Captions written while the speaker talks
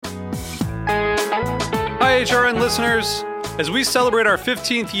HRN listeners. As we celebrate our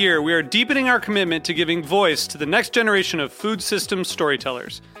 15th year, we are deepening our commitment to giving voice to the next generation of food systems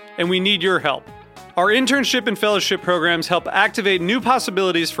storytellers, and we need your help. Our internship and fellowship programs help activate new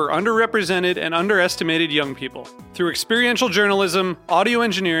possibilities for underrepresented and underestimated young people through experiential journalism, audio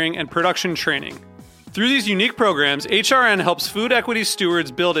engineering, and production training. Through these unique programs, HRN helps food equity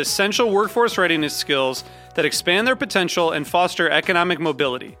stewards build essential workforce readiness skills that expand their potential and foster economic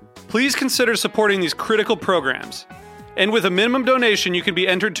mobility. Please consider supporting these critical programs. And with a minimum donation, you can be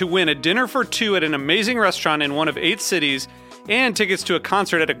entered to win a dinner for two at an amazing restaurant in one of 8 cities and tickets to a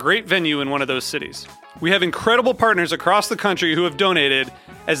concert at a great venue in one of those cities. We have incredible partners across the country who have donated,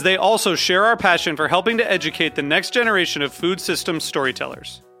 as they also share our passion for helping to educate the next generation of food systems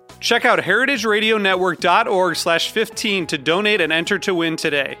storytellers. Check out heritageradionetwork.org/15 to donate and enter to win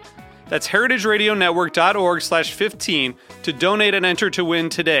today. That's heritageradionetwork.org/15 to donate and enter to win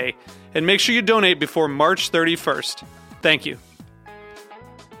today. And make sure you donate before March 31st. Thank you.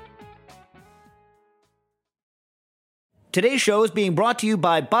 Today's show is being brought to you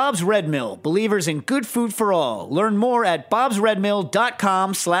by Bob's Red Mill, believers in good food for all. Learn more at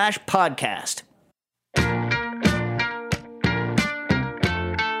bobsredmill.com/podcast.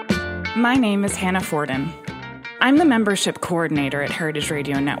 My name is Hannah Forden. I'm the membership coordinator at Heritage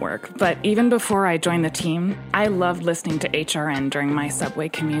Radio Network, but even before I joined the team, I loved listening to HRN during my subway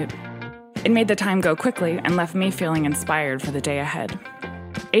commute. It made the time go quickly and left me feeling inspired for the day ahead.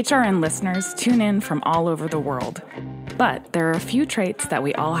 HRN listeners tune in from all over the world, but there are a few traits that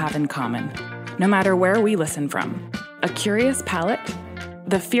we all have in common, no matter where we listen from. A curious palate,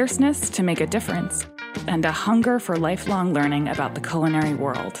 the fierceness to make a difference, and a hunger for lifelong learning about the culinary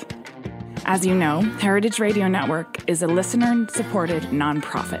world. As you know, Heritage Radio Network is a listener-supported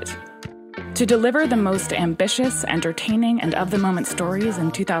nonprofit. To deliver the most ambitious, entertaining, and of-the-moment stories in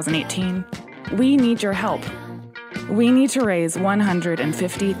 2018, we need your help. We need to raise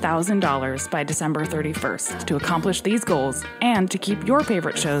 $150,000 by December 31st to accomplish these goals and to keep your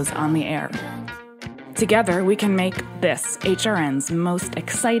favorite shows on the air. Together, we can make this HRN's most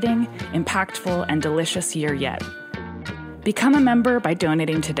exciting, impactful, and delicious year yet. Become a member by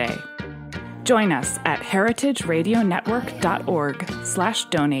donating today. Join us at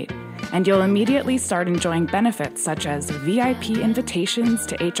heritageradionetwork.org/donate, and you'll immediately start enjoying benefits such as VIP invitations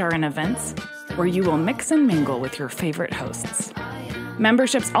to HRN events, where you will mix and mingle with your favorite hosts.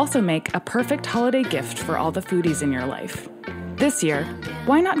 Memberships also make a perfect holiday gift for all the foodies in your life. This year,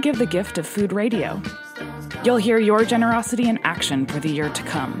 why not give the gift of food radio? You'll hear your generosity in action for the year to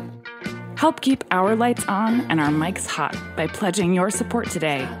come. Help keep our lights on and our mics hot by pledging your support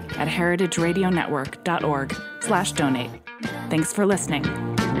today at heritageradionetwork.org/donate. Thanks for listening.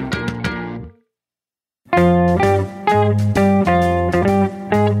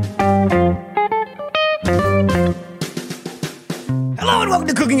 Hello and welcome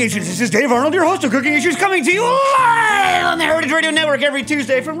to Cooking Issues. This is Dave Arnold, your host of Cooking Issues, coming to you live on the Heritage Radio Network every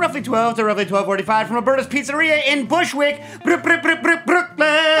Tuesday from roughly 12 to roughly 12:45 from Roberta's Pizzeria in Bushwick,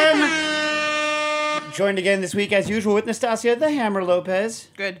 Brooklyn. Joined again this week, as usual, with Nastasia the Hammer Lopez.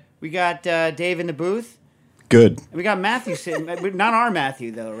 Good. We got Dave in the booth. Good. And we got Matthew sitting. Not our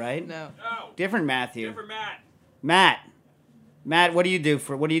Matthew, though, right? No. Different Matthew. Different Matt. Matt, what do you do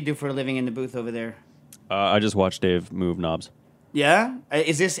for a living in the booth over there? I just watched Dave move knobs. Yeah?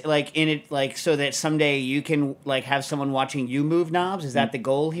 Is this like in it like so that someday you can like have someone watching you move knobs? Is that the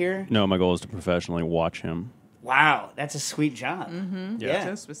goal here? No, my goal is to professionally watch him. Wow, that's a sweet job. Mm-hmm. Yeah.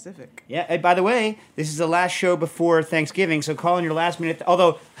 So specific. Yeah. Hey, by the way, this is the last show before Thanksgiving, so call in your last minute.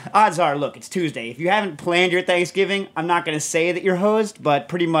 Although, odds are, look, it's Tuesday. If you haven't planned your Thanksgiving, I'm not going to say that you're host, but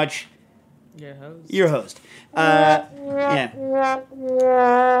pretty much Your host. you're host. Yeah.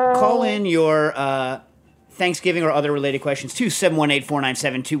 Call in your Thanksgiving or other related questions to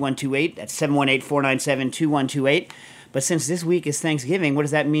 718-497-2128. That's 718-497-2128. But since this week is Thanksgiving, what does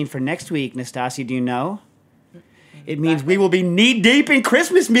that mean for next week, Nastasia? Do you know? It means we will be knee-deep in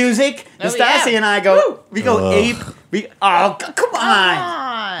Christmas music. Oh, Nastasia yeah. and I go, Woo! we go ape. Come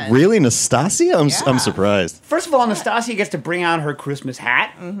on. Really, Nastasia? I'm surprised. First of all, Nastasia gets to bring out her Christmas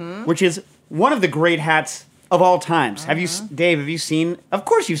hat, which is one of the great hats of all times. Dave, have you seen? Of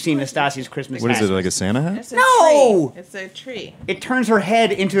course you've seen Nastasia's Christmas hat. What is it, like a Santa hat? It's a No! tree. It's a tree. It turns her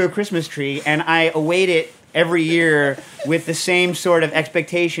head into a Christmas tree, and I await it every year with the same sort of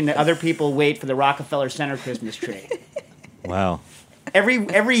expectation that other people wait for the Rockefeller Center Christmas tree. Wow.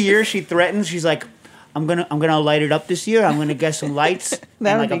 Every year she threatens. She's like, I'm gonna light it up this year. I'm gonna get some lights and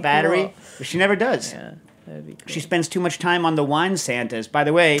That would like a be battery. cool. But she never does. Yeah. That'd be cool. She spends too much time on the wine Santas. By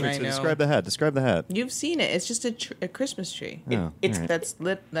the way, I So know. describe the hat. Describe the hat. You've seen it. It's just a Christmas tree. Oh, it's all right. That's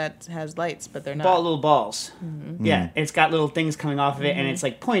lit. That has lights, but they're not. little balls. Yeah, it's got little things coming off of it, and it's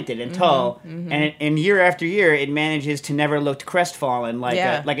like pointed and tall. And year after year, it manages to never look crestfallen like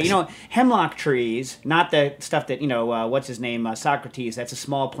Yeah. hemlock trees. Not the stuff that what's his name, Socrates. That's a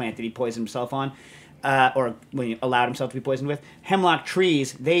small plant that he poisoned himself on. Or when he allowed himself to be poisoned with. Hemlock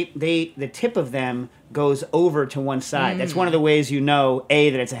trees, the tip of them goes over to one side. That's one of the ways you know, A,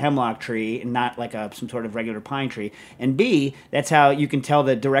 that it's a hemlock tree and not like some sort of regular pine tree. And B, that's how you can tell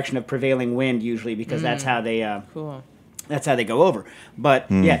the direction of prevailing wind usually, because that's how they Cool. that's how they go over. But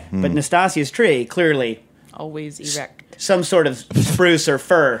but Nastasia's tree, clearly Always erect. some sort of spruce or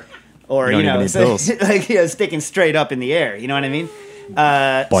fir, or You don't even need pills. like sticking straight up in the air. You know what I mean?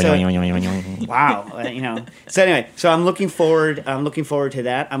 Wow. So anyway, so I'm looking forward to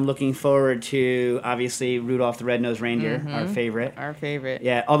that. I'm looking forward to obviously Rudolph the Red-Nosed Reindeer, our favorite. Our favorite.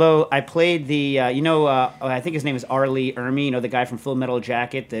 Yeah, although I played the, I think his name is R. Lee Ermey, the guy from Full Metal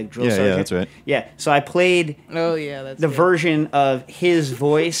Jacket, the drill Yeah, sergeant. that's right. Yeah, so I played Oh yeah, that's the good. version of his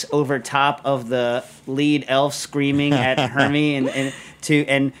voice over top of the lead elf screaming at Hermie, and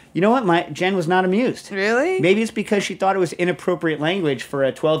you know what? Jen was not amused. Really? Maybe it's because she thought it was inappropriate language for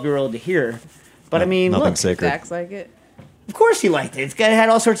a 12-year-old to hear. But I mean, Nothing look, sacred. Dax like it. of course he liked it. It had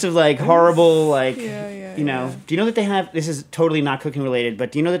all sorts of like horrible, like, Yeah, you know. yeah. Do you know that they have? This is totally not cooking related,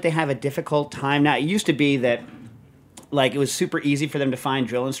 but do you know that they have a difficult time now? It used to be that. Like, it was super easy for them to find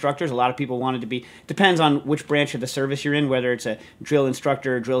drill instructors. A lot of people wanted to be... Depends on which branch of the service you're in, whether it's a drill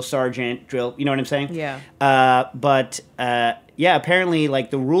instructor, drill sergeant, drill... You know what I'm saying? Yeah. Apparently,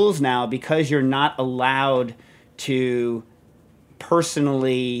 like, the rules now, because you're not allowed to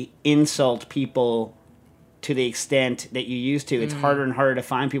personally insult people to the extent that you used to, it's harder and harder to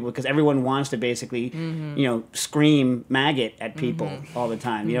find people because everyone wants to basically, scream maggot at people all the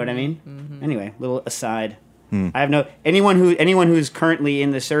time. You know what I mean? Anyway, little aside. I have no anyone who's currently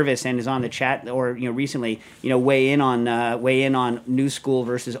in the service and is on the chat or recently weigh in on new school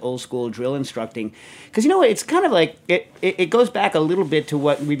versus old school drill instructing, because it's kind of like it goes back a little bit to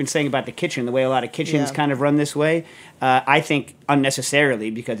what we've been saying about the kitchen, the way a lot of kitchens Yeah. kind of run this way. I think unnecessarily,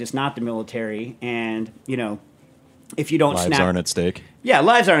 because it's not the military, and if you don't Lives snap, aren't at stake. yeah,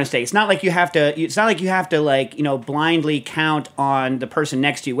 lives are at stake. It's not like you have to. It's not like you have to blindly count on the person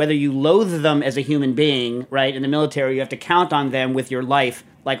next to you, whether you loathe them as a human being. Right, in the military, you have to count on them with your life,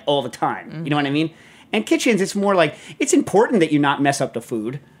 like, all the time. You know what I mean? And kitchens, it's more like it's important that you not mess up the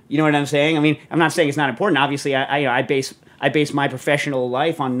food. You know what I'm saying? I mean, I'm not saying it's not important. Obviously, I base my professional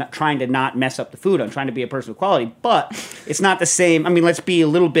life on trying to not mess up the food. I'm trying to be a person of quality, but it's not the same. I mean, let's be a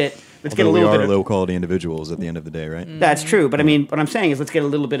little bit. Let's get a Although we little are bit of, low quality individuals at the end of the day, right? That's true, but I mean, what I'm saying is let's get a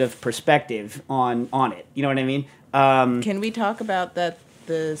little bit of perspective on it. You know what I mean? Can we talk about that?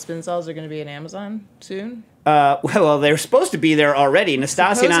 The Spinzalls are going to be at Amazon soon. Well, they're supposed to be there already.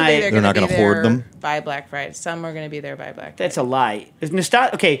 Nastasia and Supposedly I. They're gonna not be gonna hoard there them? by Black Friday. Some are going to be there by Black Friday. That's a lie.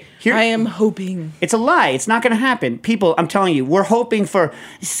 Okay, here. I am hoping. It's a lie. It's not going to happen. People, I'm telling you, we're hoping for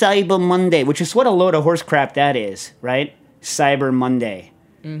Cyber Monday, which is what a load of horse crap that is, right? Cyber Monday.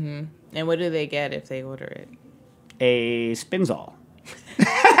 And what do they get if they order it? A Spinzall.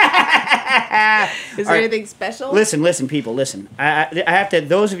 Is there anything special? Listen, people, listen. I have to.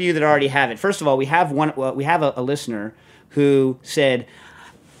 Those of you that already have it. First of all, we have one. Well, we have a listener who said,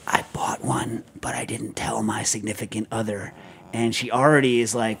 "I bought one, but I didn't tell my significant other," and she already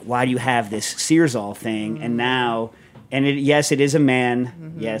is like, "Why do you have this Searsall thing?" And now, yes, it is a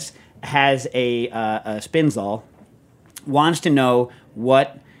man. Yes, has a Spinzall. Wants to know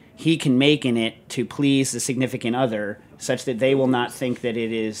what he can make in it to please the significant other, such that they will not think that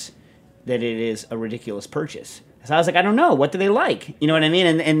it is a ridiculous purchase. So I was like, I don't know. What do they like? You know what I mean?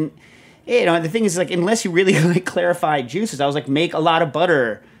 And the thing is, like, unless you really like clarify juices, I was like, make a lot of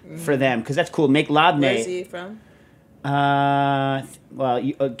butter for them, because that's cool. Make labneh. Where is he from?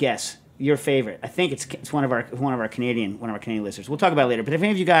 Well, guess your favorite. I think it's one of our Canadian listeners. We'll talk about it later. But if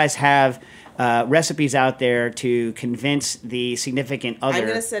any of you guys have recipes out there to convince the significant other, I'm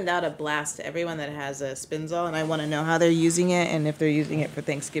going to send out a blast to everyone that has a Spinzall, and I want to know how they're using it and if they're using it for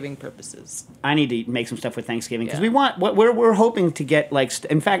Thanksgiving purposes. I need to make some stuff with Thanksgiving, because Yeah. we want what we're hoping to get. Like,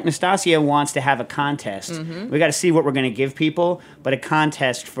 in fact, Nastasia wants to have a contest. We got to see what we're going to give people, but a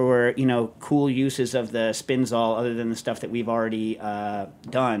contest for cool uses of the Spinzall other than the stuff that we've already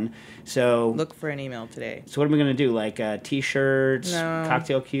done. So Look for an email today. So what are we going to do? Like T-shirts, No.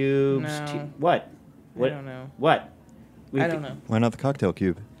 cocktail cubes? No. What? I don't know. What? I don't know. Why not the cocktail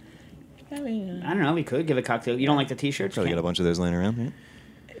cube? I mean, I don't know. We could give a cocktail. You don't like the T-shirts? Probably got a bunch of those laying around.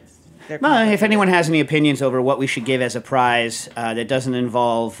 Yeah. Well, if anyone has any opinions over what we should give as a prize that doesn't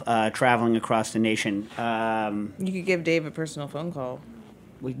involve traveling across the nation, You could give Dave a personal phone call.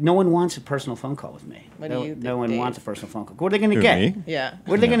 no one wants a personal phone call with me. What do you think, no one Dave? wants a personal phone call. What are they going to Who, get? me? Yeah.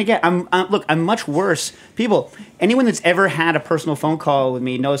 What are they going to get? Look, I'm much worse. People, anyone that's ever had a personal phone call with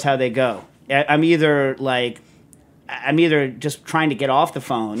me knows how they go. I'm either just trying to get off the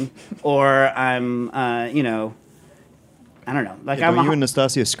phone, or I'm, I don't know. Like Don't you and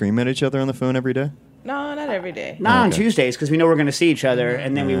Nastasia scream at each other on the phone every day? No, not every day. not on Okay. Tuesdays because we know we're going to see each other,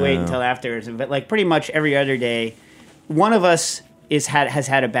 and then we wait Oh. until after. But like pretty much every other day, one of us has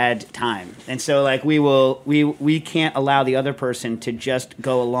had a bad time, and so like we can't allow the other person to just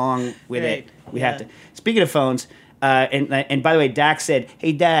go along with Right. it. We have Yeah. to. Speaking of phones, and by the way, Dax said,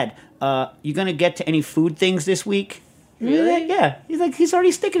 "Hey, Dad, you gonna get to any food things this week?" Really? Yeah. He's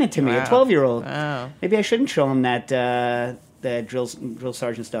already sticking it to me. A Wow. 12-year-old. Wow. Maybe I shouldn't show him that the drill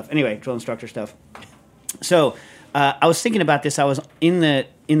sergeant stuff. Anyway, drill instructor stuff. So I was thinking about this. I was in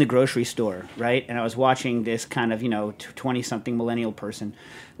the grocery store, right, and I was watching this kind of 20-something millennial person,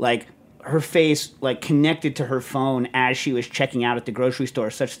 like her face like connected to her phone as she was checking out at the grocery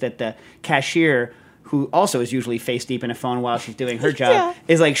store, such that the cashier, who also is usually face deep in a phone while she's doing her job, Yeah.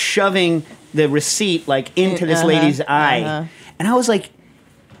 is like shoving the receipt like into this lady's eye, and I was like,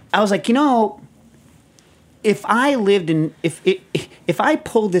 if I lived in if I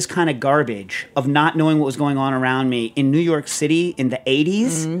pulled this kind of garbage of not knowing what was going on around me in New York City in the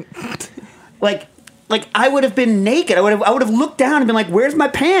 80s, like I would have been naked. I would have looked down and been like, "Where's my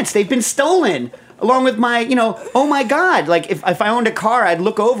pants? They've been stolen." Along with my, oh my God, like if I owned a car, I'd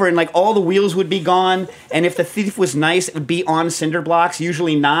look over and like all the wheels would be gone. And if the thief was nice, it would be on cinder blocks.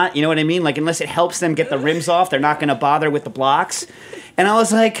 Usually not, you know what I mean? Like unless it helps them get the rims off, they're not going to bother with the blocks. And I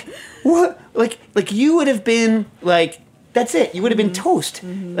was like, what? Like you would have been like, that's it. You would have been toast.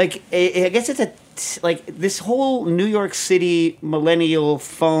 Like I guess it's like this whole New York City millennial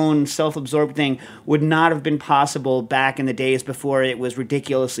phone self-absorbed thing would not have been possible back in the days before it was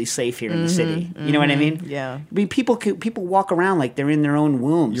ridiculously safe here in the city. You know what I mean? Yeah. I mean, people walk around like they're in their own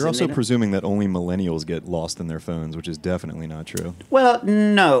wombs. You're and also they don't- presuming that only millennials get lost in their phones, which is definitely not true. Well,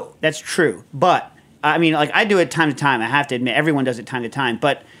 no, that's true. But I mean, like I do it time to time. I have to admit, everyone does it time to time.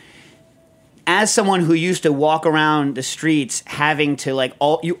 But as someone who used to walk around the streets having to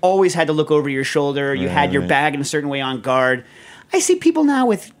you always had to look over your shoulder. You had your Right. bag in a certain way on guard. I see people now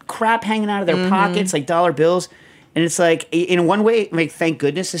with crap hanging out of their pockets, like dollar bills. And it's like, in one way, like, thank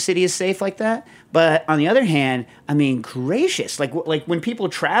goodness the city is safe like that. But on the other hand, I mean, gracious. Like when people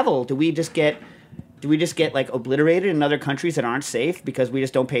travel, do we just get like obliterated in other countries that aren't safe because we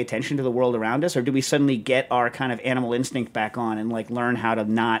just don't pay attention to the world around us, or do we suddenly get our kind of animal instinct back on and like learn how to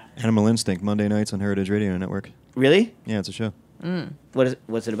not Animal Instinct, Monday nights on Heritage Radio Network. really? Yeah, it's a show.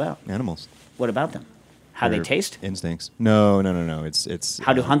 What's it about? Animals. What about them? How they Their taste? Instincts. No. It's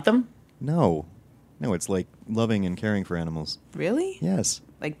How to hunt them? No, it's like loving and caring for animals. Really? Yes.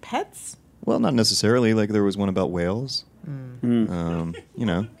 Like pets? Well, not necessarily. Like there was one about whales.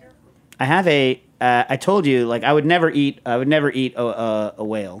 I have I told you, like I would never eat a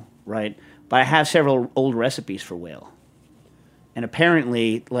whale, right? But I have several old recipes for whale. And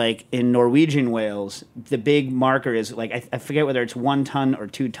apparently, like in Norwegian whales, the big marker is like I forget whether it's 1 ton or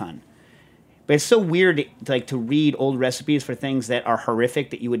 2 ton. But it's so weird, to read old recipes for things that are horrific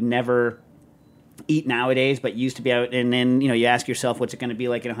that you would never eat nowadays, but used to be out. And then you ask yourself, what's it going to be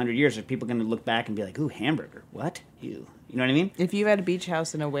like in 100 years? Are people going to look back and be like, "Ooh, hamburger? What? Ew." You know what I mean? If you had a beach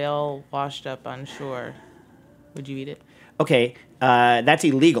house and a whale washed up on shore, would you eat it? Okay, that's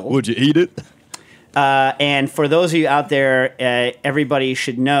illegal. Would you eat it? And for those of you out there, everybody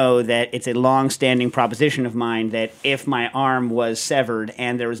should know that it's a long-standing proposition of mine that if my arm was severed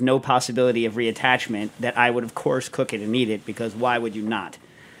and there was no possibility of reattachment, that I would, of course, cook it and eat it, because why would you not?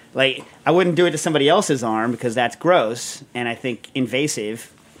 Like, I wouldn't do it to somebody else's arm because that's gross and I think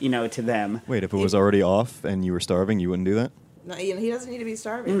invasive, to them. Wait, if it was already off and you were starving, you wouldn't do that? No, he doesn't need to be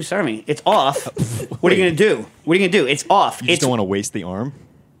starving. Ooh, sorry, it's off. What are you going to do? What are you going to do? It's off. You just It's don't want to waste the arm?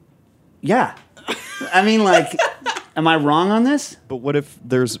 Yeah. I mean, like, am I wrong on this? But what if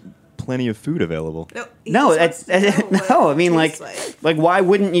there's plenty of food available? No, that's no. I mean, like, why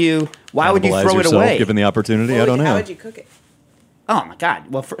wouldn't you? Why would you Cannibalize throw it yourself away? Given the opportunity, I don't know. How would you cook it? Oh my God!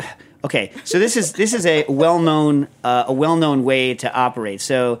 Well, okay. So this is a well-known way to operate.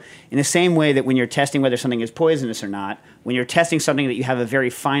 So in the same way that when you're testing whether something is poisonous or not, when you're testing something that you have a very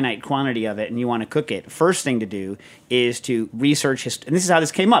finite quantity of it and you want to cook it, first thing to do is to research. And this is how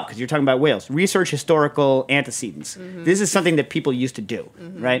this came up because you're talking about whales. Research historical antecedents. This is something that people used to do,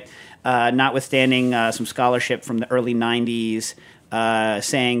 right? Notwithstanding some scholarship from the early '90s.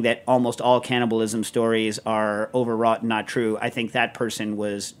 saying that almost all cannibalism stories are overwrought and not true, I think that person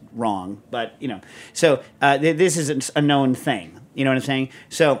was wrong. But, so this is a known thing. You know what I'm saying?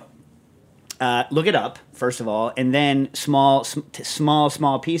 So look it up, first of all, and then small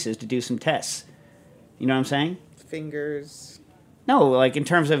pieces to do some tests. You know what I'm saying? Fingers. No, like in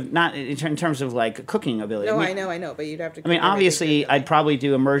terms of like cooking ability. No, I know, but you'd have to. I mean, obviously, I'd probably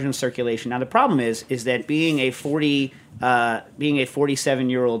do immersion circulation. Now, the problem is that being a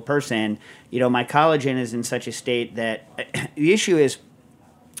 47-year-old person, my collagen is in such a state that the issue is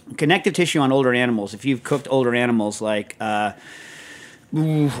connective tissue on older animals. If you've cooked older animals, like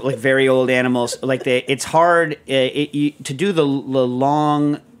very old animals, it's hard to do the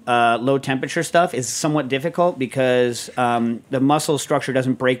long. Low temperature stuff is somewhat difficult because the muscle structure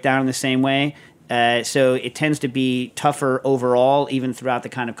doesn't break down in the same way. So it tends to be tougher overall, even throughout the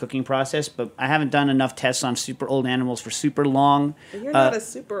kind of cooking process. But I haven't done enough tests on super old animals for super long. But you're not a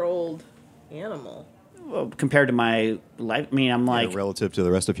super old animal. Well, compared to my life, I mean, I'm like... relative to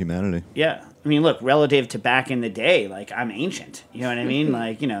the rest of humanity. Yeah. I mean, look, relative to back in the day, like, I'm ancient. You know what I mean?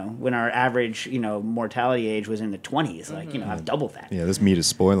 Like, when our average, mortality age was in the 20s, like, I've doubled that. Yeah, this meat is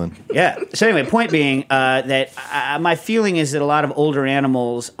spoiling. Yeah. So anyway, point being that my feeling is that a lot of older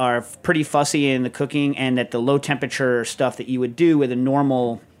animals are pretty fussy in the cooking, and that the low temperature stuff that you would do with a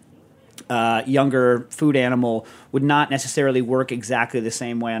normal younger food animal would not necessarily work exactly the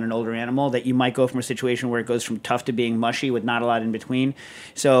same way on an older animal, that you might go from a situation where it goes from tough to being mushy with not a lot in between.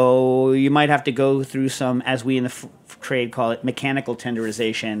 So you might have to go through some, as we in the trade call it, mechanical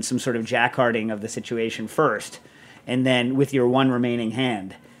tenderization, some sort of jacquarding of the situation first, and then with your one remaining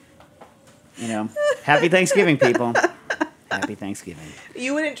hand. Happy Thanksgiving, people. Happy Thanksgiving.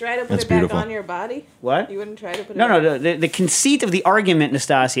 You wouldn't try to put That's it back beautiful. on your body? What? You wouldn't try to put it No. The conceit of the argument,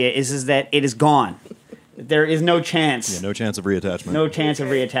 Nastasia, is that it is gone. There is no chance. Yeah, no chance of reattachment. No chance of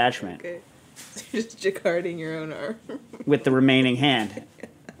reattachment Okay. So you're just jacquarding your own arm. with the remaining hand.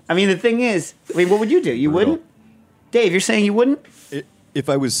 I mean, the thing is, what would you do? You Brutal. wouldn't? Dave, you're saying you wouldn't? If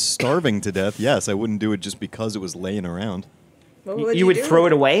I was starving to death, yes, I wouldn't do it just because it was laying around. What would You would do throw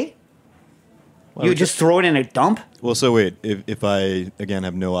with it away? Well, You would just throw it in a dump? Well, so wait, if I, again,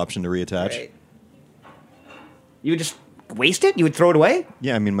 have no option to reattach, Right. You would just waste it? You would throw it away?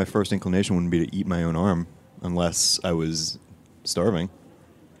 yeah, I mean, my first inclination wouldn't be to eat my own arm unless I was starving.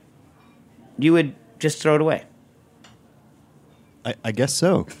 You would just throw it away. I guess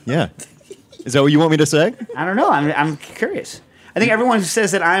so, yeah. Is that what you want me to say? I don't know. I'm curious. I think everyone who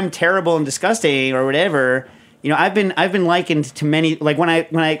says that I'm terrible and disgusting or whatever, I've been likened to many, like when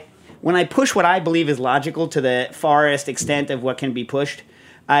I push what I believe is logical to the farthest extent of what can be pushed,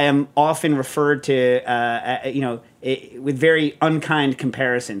 I am often referred to, with very unkind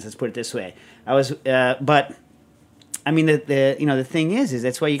comparisons. Let's put it this way. But I mean, the thing is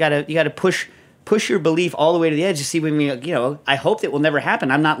that's why you gotta push your belief all the way to the edge to see when I hope that will never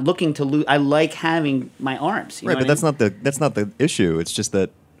happen. I'm not looking to lose. I like having my arms. Right, but that's not the issue. It's just that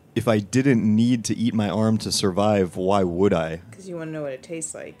if I didn't need to eat my arm to survive, why would I? Because you want to know what it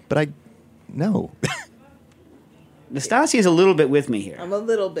tastes like. But no. Nastasia is a little bit with me here. I'm a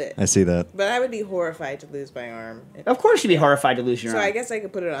little bit. I see that. But I would be horrified to lose my arm. Of course, you'd be horrified to lose your So arm. I guess I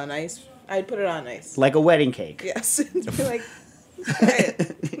could put it on ice. I'd put it on ice. Like a wedding cake. Yes. It'd be like, try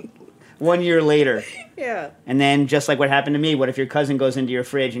it. 1 year later. Yeah. And then, just like what happened to me, what if your cousin goes into your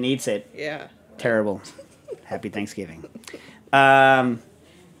fridge and eats it? Yeah. Terrible. Happy Thanksgiving.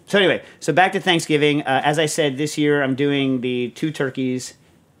 So anyway, so back to Thanksgiving. As I said, this year I'm doing the two turkeys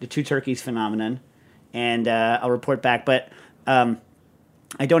phenomenon, and I'll report back. But I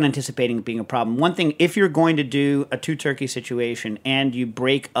don't anticipate it being a problem. One thing, if you're going to do a two turkey situation and you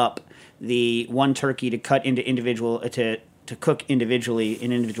break up the one turkey to cut into individual to cook individually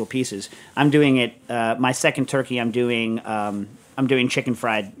in individual pieces, I'm doing it. My second turkey, I'm doing chicken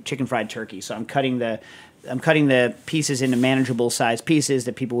fried turkey. So I'm cutting the pieces into manageable size pieces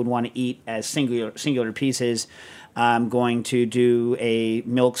that people would want to eat as singular pieces. I'm going to do a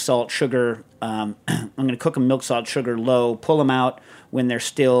milk, salt, sugar. I'm going to cook them milk, salt, sugar low, pull them out when they're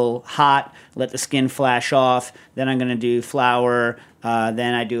still hot, let the skin flash off. Then I'm going to do flour.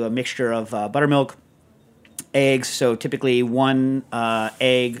 Then I do a mixture of buttermilk, eggs. So typically one large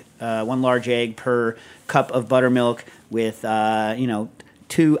egg per cup of buttermilk with,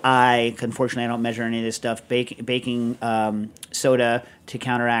 2 unfortunately I don't measure any of this stuff, baking soda to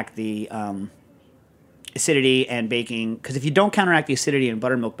counteract the acidity, and baking, because if you don't counteract the acidity in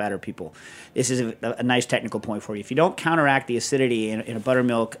buttermilk batter, people, this is a nice technical point for you. If you don't counteract the acidity in a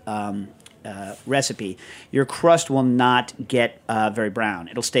buttermilk recipe, your crust will not get very brown.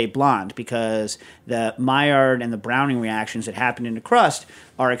 It'll stay blonde because the Maillard and the browning reactions that happen in the crust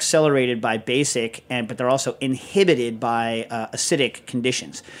are accelerated by basic, but they're also inhibited by acidic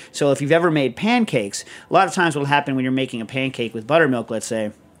conditions. So if you've ever made pancakes, a lot of times what will happen when you're making a pancake with buttermilk, let's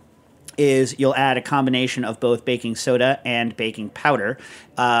say, is you'll add a combination of both baking soda and baking powder,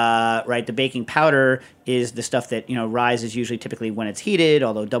 right? The baking powder is the stuff that, rises usually typically when it's heated,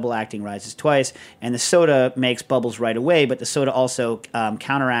 although double acting rises twice. And the soda makes bubbles right away, but the soda also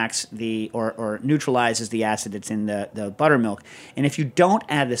counteracts or neutralizes the acid that's in the buttermilk. And if you don't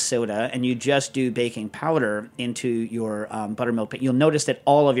add the soda and you just do baking powder into your buttermilk, you'll notice that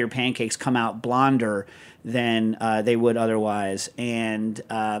all of your pancakes come out blonder than they would otherwise. And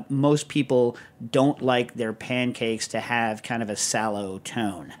most people don't like their pancakes to have kind of a sallow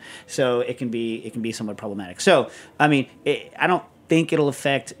tone. So it can be somewhat problematic. So, I don't think it'll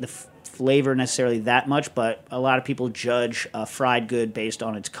affect the flavor necessarily that much, but a lot of people judge a fried good based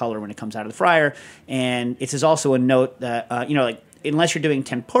on its color when it comes out of the fryer. And it is also a note that, unless you're doing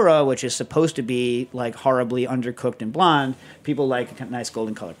tempura, which is supposed to be like horribly undercooked and blonde, people like a nice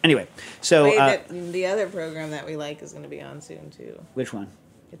golden color. Anyway, so the other program that we like is going to be on soon too. Which one?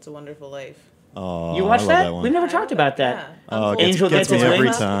 It's a Wonderful Life. Oh, you watched that? We've never talked about that. Yeah. Oh, Angel gets gets me his every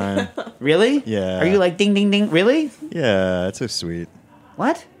wings? time. Really? Yeah. Are you like ding ding ding? Really? Yeah, it's so sweet.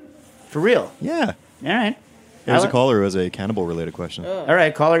 What? For real? Yeah. All right. There's a caller who has a cannibal-related question. All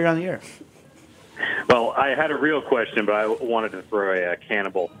right, caller, you're on the air. Well, I had a real question, but I wanted to throw a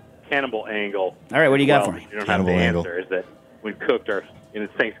cannibal angle. All right, what do you got for me? You don't Cannibal have the angle. answer. Is that when cooked, and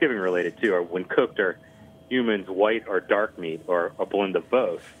it's Thanksgiving related too, or when cooked, are humans white or dark meat, or a blend of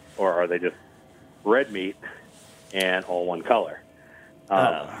both, or are they just red meat and all one color?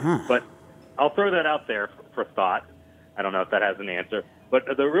 But I'll throw that out there for thought. I don't know if that has an answer. But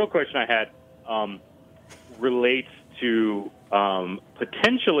the real question I had relates to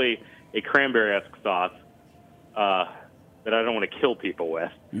potentially a cranberry-esque sauce that I don't want to kill people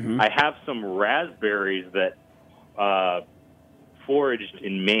with. Mm-hmm. I have some raspberries that foraged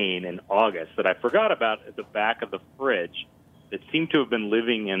in Maine in August that I forgot about at the back of the fridge that seem to have been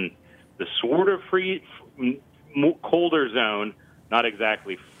living in the sort of colder zone, not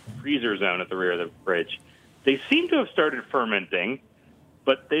exactly freezer zone at the rear of the fridge. They seem to have started fermenting,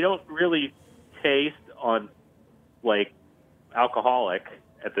 but they don't really taste like alcoholic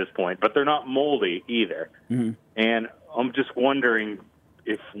at this point, but they're not moldy either. Mm-hmm. And I'm just wondering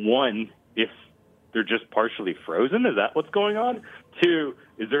if they're just partially frozen. Is that what's going on? 2,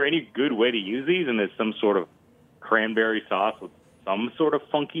 is there any good way to use these? And is some sort of cranberry sauce with some sort of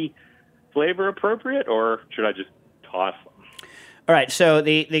funky flavor appropriate, or should I just toss them? All right, so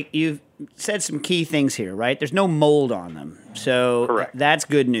you've said some key things here, right? There's no mold on them, so Correct. That's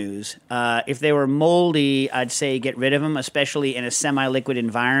good news. If they were moldy, I'd say get rid of them, especially in a semi-liquid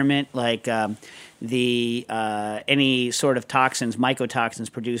environment like any sort of toxins,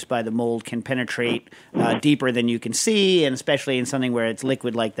 mycotoxins produced by the mold can penetrate deeper than you can see, and especially in something where it's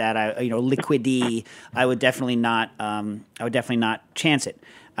liquid like that, liquidy, I would definitely not chance it.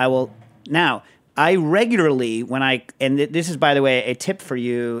 I regularly, and this is, by the way, a tip for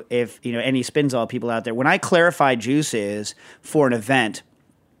you if, any Spinzall people out there, when I clarify juices for an event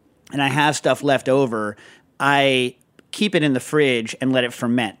and I have stuff left over, I keep it in the fridge and let it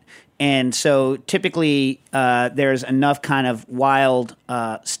ferment. And so typically there's enough kind of wild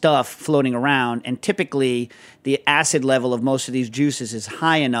stuff floating around, and typically the acid level of most of these juices is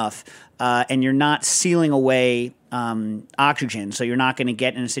high enough, and you're not sealing away oxygen, so you're not going to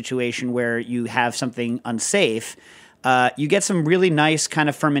get in a situation where you have something unsafe. You get some really nice kind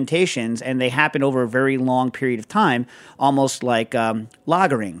of fermentations, and they happen over a very long period of time, almost like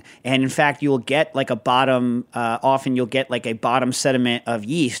lagering. And in fact, you'll get like often you'll get like a bottom sediment of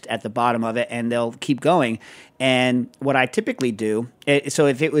yeast at the bottom of it, and they'll keep going. And what I typically do, so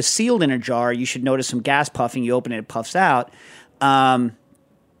if it was sealed in a jar, you should notice some gas puffing. You open it, it puffs out.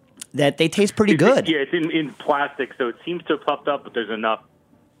 That they taste pretty good. Yeah, it's in plastic, so it seems to have puffed up, but there's enough,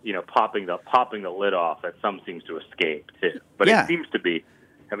 popping the lid off that some seems to escape too. But yeah. It seems to be,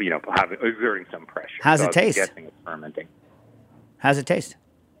 exerting some pressure. How's it taste? I'm guessing it's fermenting. How's it taste?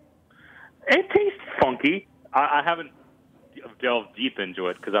 It tastes funky. I haven't delved deep into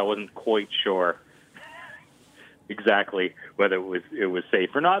it because I wasn't quite sure exactly whether it was safe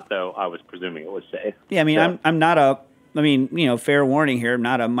or not. Though I was presuming it was safe. Yeah, I mean, so. I'm not I mean, fair warning here, I'm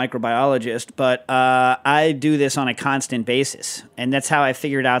not a microbiologist, but I do this on a constant basis. And that's how I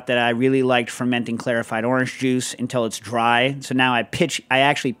figured out that I really liked fermenting clarified orange juice until it's dry. So now I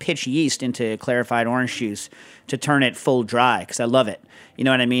actually pitch yeast into clarified orange juice to turn it full dry because I love it. You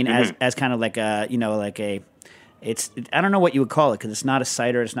know what I mean? As kind of like a, I don't know what you would call it because it's not a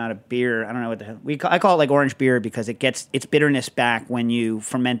cider, it's not a beer. I don't know what the hell. I call it like orange beer because it gets its bitterness back when you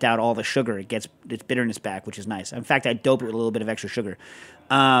ferment out all the sugar. It gets its bitterness back, which is nice. In fact, I dope it with a little bit of extra sugar.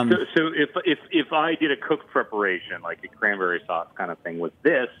 So if I did a cooked preparation, like a cranberry sauce kind of thing with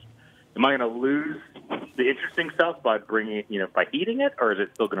this, am I going to lose the interesting stuff by by heating it, or is it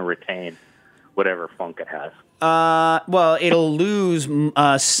still going to retain whatever funk it has? Well, it'll lose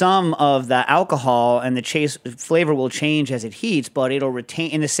some of the alcohol, and the flavor will change as it heats, but it'll retain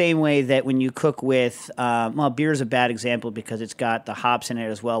in the same way that when you cook with, beer is a bad example because it's got the hops in it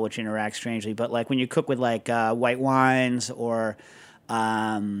as well, which interact strangely. But like when you cook with like white wines or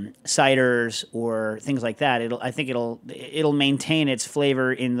ciders or things like that, I think it'll maintain its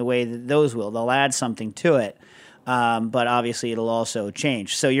flavor in the way that those will. They'll add something to it. But obviously it'll also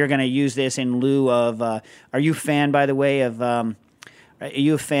change. So you're going to use this in lieu of. Are you a fan, by the way, of? Are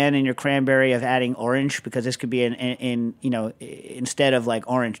you a fan in your cranberry of adding orange because this could be instead of like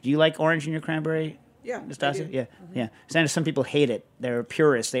orange? Do you like orange in your cranberry? Yeah, Nastasia? I do. Yeah, yeah. Some people hate it. They're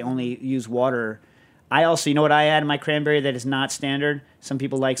purists. They only use water. I also, you know what I add in my cranberry that is not standard? Some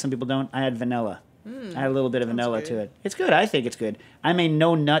people like, some people don't. I add vanilla. I add a little bit of vanilla to it. It's good. I think it's good. I made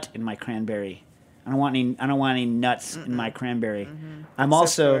no nut in my cranberry. I don't want any nuts in my cranberry. I'm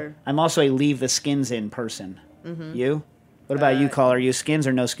also a leave the skins in person. You? What about you, caller? Are you skins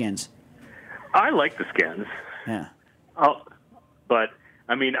or no skins? I like the skins. Yeah. But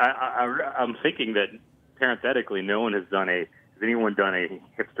I mean, I'm thinking that parenthetically, has anyone done a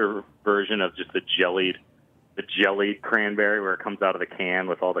hipster version of just the jellied cranberry where it comes out of the can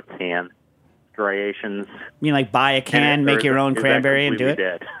with all the can striations? You mean like buy a can, make your own cranberry, and do it?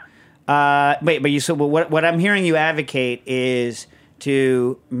 Dead? What I'm hearing you advocate is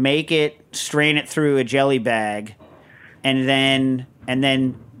to make it, strain it through a jelly bag, and then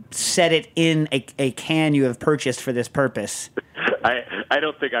set it in a can you have purchased for this purpose. I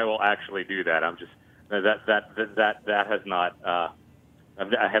don't think I will actually do that. I'm just that has not. I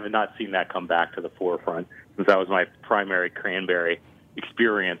have not seen that come back to the forefront since that was my primary cranberry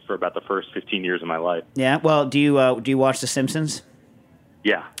experience for about the first 15 years of my life. Yeah. Well, do you watch The Simpsons?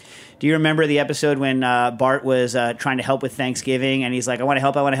 Yeah. Do you remember the episode when Bart was trying to help with Thanksgiving, and he's like, I want to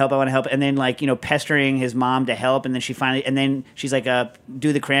help, and then pestering his mom to help, and then she's like,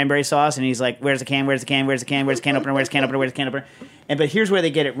 do the cranberry sauce, and he's like, where's the can opener? But here's where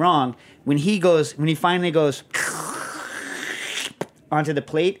they get it wrong. When he finally goes onto the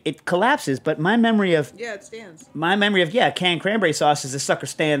plate, it collapses. But my memory of it stands. Canned cranberry sauce is the sucker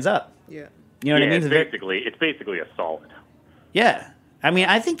stands up. Yeah. You know what I mean? It's basically a solid. Yeah. I mean,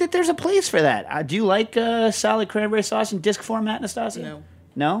 I think that there's a place for that. Do you like solid cranberry sauce in disc format, Nastasia? No.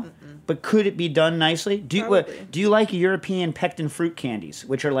 No? Mm-mm. But could it be done nicely? Do you like European pectin fruit candies,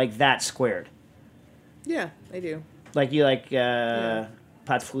 which are like that squared? Yeah, I do. Like you like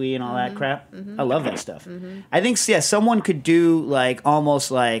pat fouille and all that crap? Mm-hmm. I love that stuff. Mm-hmm. I think, someone could do like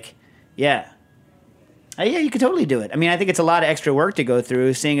almost like, yeah, you could totally do it. I mean, I think it's a lot of extra work to go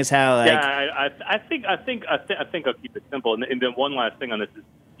through, seeing as how. Like, yeah, I think I'll keep it simple. And then one last thing on this is: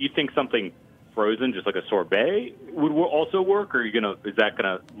 do you think something frozen, just like a sorbet, would also work, or is it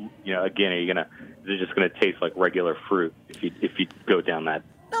just gonna taste like regular fruit if you go down that?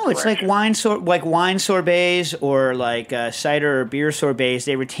 No, it's like wine sorbets or like cider or beer sorbets.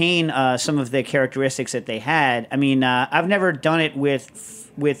 They retain some of the characteristics that they had. I mean, I've never done it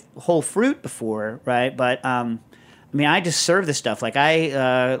with whole fruit before, right? But I just serve this stuff. Like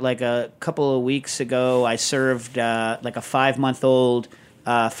like a couple of weeks ago, I served like a 5-month-old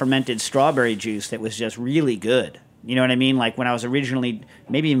fermented strawberry juice that was just really good. You know what I mean? Like when I was originally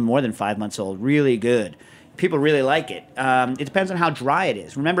maybe even more than 5 months old, really good. People really like it. It depends on how dry it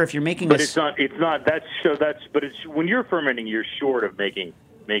is. Remember, if you're making, but it's not. But it's when you're fermenting, you're short of making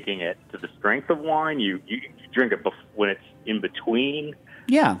it to the strength of wine. You drink it when it's in between.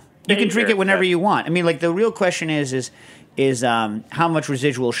 Yeah, you can drink it whenever you want. I mean, like the real question is how much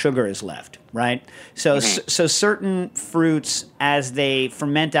residual sugar is left, right? So so certain fruits, as they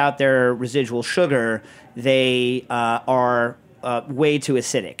ferment out their residual sugar, they are way too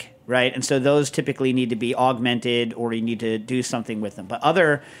acidic. Right, and so those typically need to be augmented, or you need to do something with them. But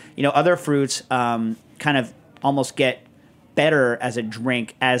other fruits kind of almost get better as a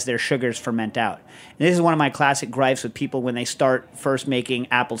drink as their sugars ferment out. And this is one of my classic gripes with people when they start first making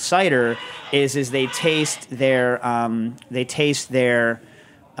apple cider is they taste their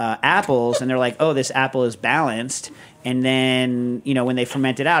apples and they're like, oh, this apple is balanced. And then, when they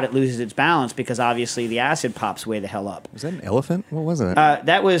ferment it out, it loses its balance because obviously the acid pops way the hell up. Was that an elephant? What was that?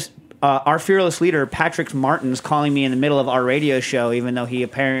 That was our fearless leader, Patrick Martins, calling me in the middle of our radio show, even though he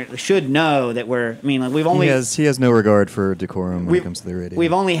apparently should know that we've only... He has no regard for decorum when it comes to the radio.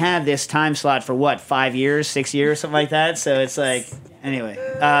 We've only had this time slot for, 5 years, 6 years, something like that? So it's like... Anyway.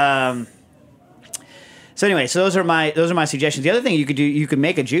 So those are my suggestions. The other thing you could do, you could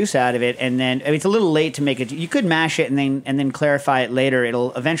make a juice out of it, and then it's a little late to make it. You could mash it and then clarify it later.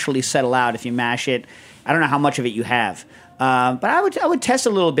 It'll eventually settle out if you mash it. I don't know how much of it you have, but I would test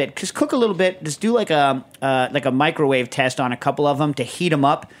a little bit. Just cook a little bit. Just do like a microwave test on a couple of them to heat them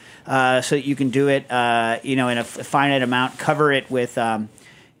up, so that you can do it in a finite amount. Cover it with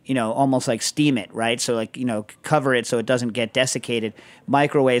almost like steam it, right? So cover it so it doesn't get desiccated.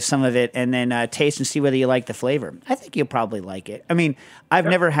 Microwave some of it, and then taste and see whether you like the flavor. I think you'll probably like it. I mean, I've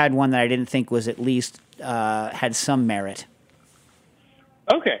never had one that I didn't think was at least had some merit.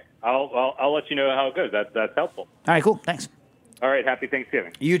 Okay, I'll let you know how it goes. That's helpful. All right, cool. Thanks. All right, happy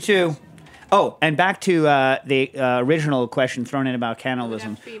Thanksgiving. You too. Oh, and back to the original question thrown in about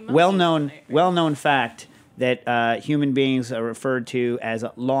cannibalism. Well-known fact that human beings are referred to as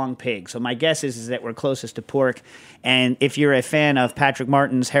a long pig. So my guess is that we're closest to pork. And if you're a fan of Patrick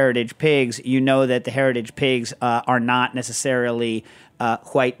Martin's Heritage Pigs, you know that the Heritage Pigs are not necessarily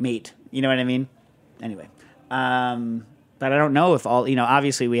white meat. You know what I mean? Anyway. But I don't know if all,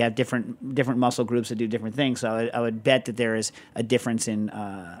 obviously we have different muscle groups that do different things. So I would bet that there is a difference in,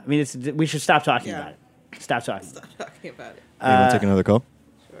 we should stop talking about it. Stop talking about it. You want to take another call?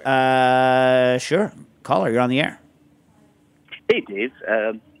 Sure. Caller, you're on the air. Hey, Dave.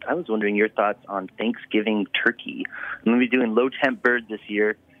 I was wondering your thoughts on Thanksgiving turkey. I'm going to be doing low-temp bird this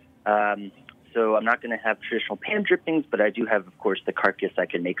year, so I'm not going to have traditional pan drippings, but I do have, of course, the carcass. I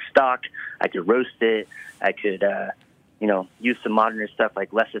could make stock. I could roast it. I could, use some modern stuff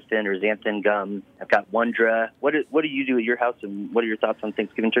like lecithin or xanthan gum. I've got Wondra. What do you do at your house, and what are your thoughts on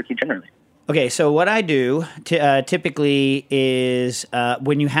Thanksgiving turkey generally? Okay, so what I do typically is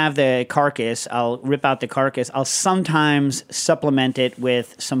when you have the carcass, I'll rip out the carcass. I'll sometimes supplement it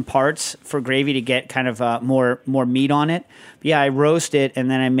with some parts for gravy to get kind of more meat on it. But yeah, I roast it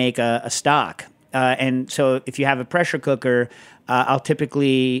and then I make a stock. And so if you have a pressure cooker,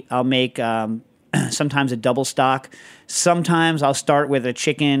 I'll make sometimes a double stock. Sometimes I'll start with a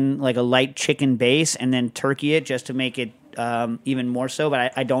chicken, like a light chicken base, and then turkey it just to make it even more so,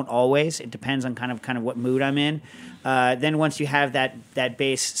 but I don't always. It depends on kind of what mood I'm in. Then once you have that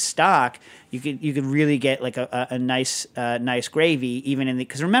base stock, you could really get like a nice gravy even in the,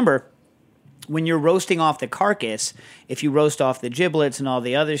 because remember, when you're roasting off the carcass, if you roast off the giblets and all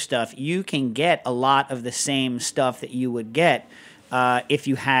the other stuff, you can get a lot of the same stuff that you would get if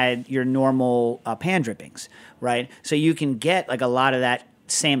you had your normal pan drippings, right? So you can get like a lot of that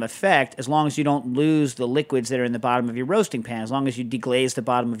same effect as long as you don't lose the liquids that are in the bottom of your roasting pan, as long as you deglaze the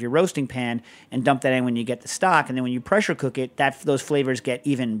bottom of your roasting pan and dump that in when you get the stock, and then when you pressure cook it, those flavors get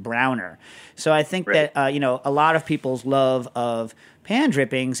even browner. So I think that a lot of people's love of pan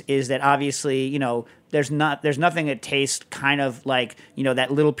drippings is that obviously there's nothing that tastes kind of like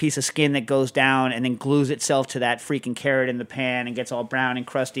that little piece of skin that goes down and then glues itself to that freaking carrot in the pan and gets all brown and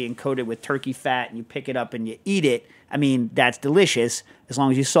crusty and coated with turkey fat, and you pick it up and you eat it. I mean, that's delicious as long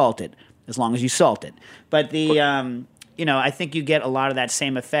as you salt it. But the I think you get a lot of that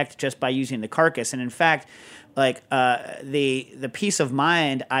same effect just by using the carcass. And in fact, like the peace of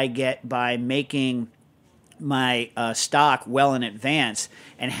mind I get by making my stock well in advance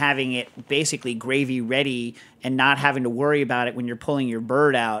and having it basically gravy ready and not having to worry about it when you're pulling your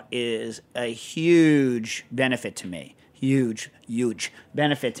bird out is a huge benefit to me. Huge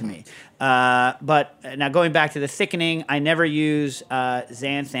benefit to me. But now going back to the thickening, I never use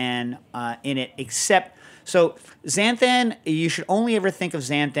xanthan in it except... So xanthan, you should only ever think of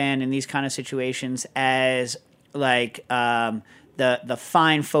xanthan in these kind of situations as like the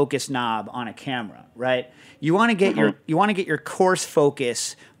fine focus knob on a camera, right? You want to get your coarse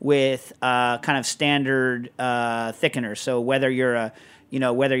focus with kind of standard thickeners. So whether you're a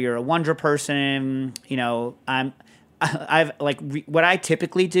Wondra person, I've what I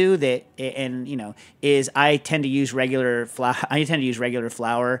typically do is I tend to use regular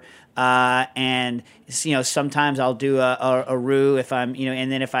flour. And sometimes I'll do a roux if I'm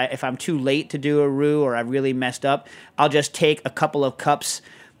and then if I'm too late to do a roux or I really messed up, I'll just take a couple of cups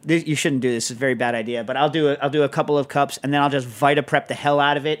you shouldn't do this. It's a very bad idea. But I'll do a couple of cups, and then I'll just Vita Prep the hell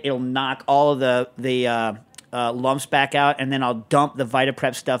out of it. It'll knock all of the lumps back out, and then I'll dump the Vita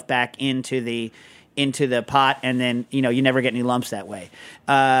Prep stuff back into the pot, and then you never get any lumps that way.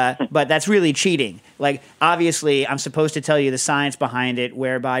 But that's really cheating. Like, obviously, I'm supposed to tell you the science behind it,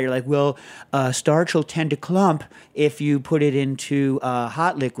 whereby you're like, well, starch will tend to clump if you put it into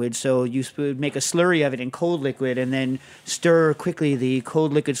hot liquid, so you make a slurry of it in cold liquid, and then stir quickly the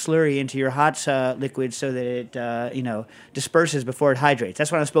cold liquid slurry into your hot liquid so that it disperses before it hydrates.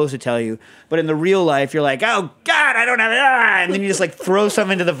 That's what I'm supposed to tell you. But in the real life, you're like, oh God, I don't have it, and then you just like throw some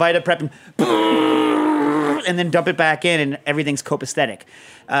into the Vita Prep and then dump it back in, and everything's copacetic.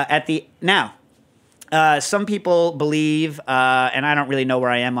 Some people believe, and I don't really know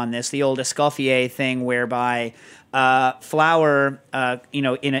where I am on this, the old Escoffier thing, whereby flour,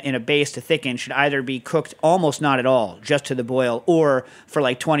 in a base to thicken, should either be cooked almost not at all, just to the boil, or for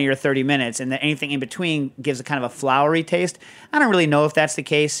like 20 or 30 minutes, and then anything in between gives a kind of a floury taste. I don't really know if that's the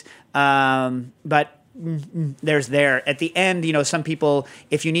case, but there's there. At the end, some people,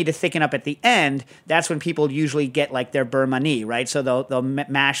 if you need to thicken up at the end, that's when people usually get like their beurre mani, right? So they'll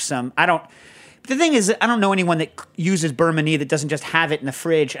mash some. The thing is, I don't know anyone that uses beurre mani that doesn't just have it in the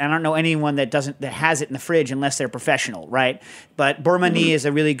fridge. I don't know anyone that has it in the fridge unless they're professional, right? But beurre mani is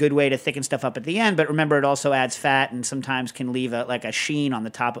a really good way to thicken stuff up at the end. But remember, it also adds fat and sometimes can leave a sheen on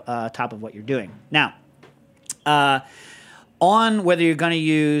the top of what you're doing. Now, on whether you're going to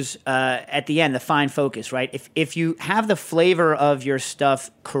use at the end the fine focus, right? If you have the flavor of your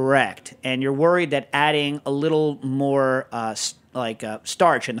stuff correct, and you're worried that adding a little more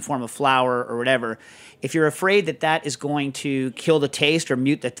starch in the form of flour or whatever, if you're afraid that is going to kill the taste or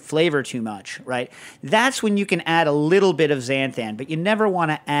mute the flavor too much, right? That's when you can add a little bit of xanthan, but you never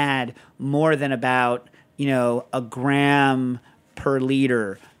want to add more than about a gram per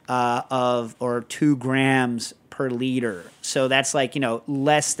liter or 2 grams per liter. So that's like,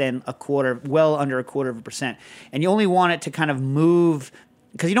 less than well under 0.25%. And you only want it to kind of move,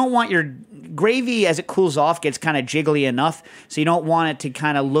 because you don't want your gravy, as it cools off, gets kind of jiggly enough. So you don't want it to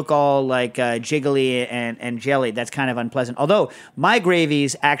kind of look all like jiggly and jelly. That's kind of unpleasant. Although my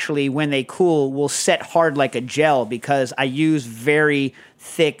gravies actually, when they cool, will set hard like a gel, because I use very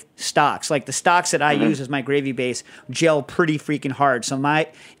thick stocks. Like the stocks that I use as my gravy base gel pretty freaking hard. So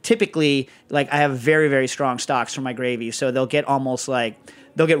typically, I have very, very strong stocks for my gravy. So they'll get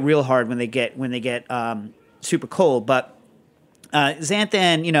they'll get real hard when they get super cold. But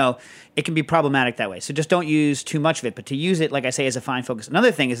xanthan, it can be problematic that way. So just don't use too much of it. But to use it, like I say, as a fine focus.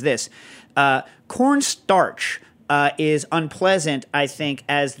 Another thing is this. Cornstarch is unpleasant, I think,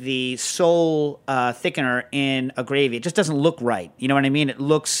 as the sole thickener in a gravy. It just doesn't look right. You know what I mean? It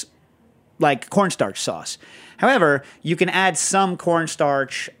looks like cornstarch sauce. However, you can add some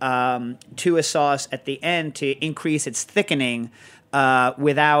cornstarch to a sauce at the end to increase its thickening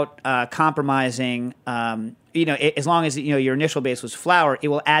without compromising. As long as your initial base was flour, it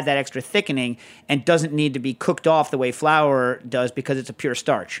will add that extra thickening and doesn't need to be cooked off the way flour does, because it's a pure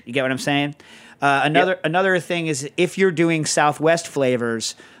starch. You get what I'm saying? Another thing is, if you're doing Southwest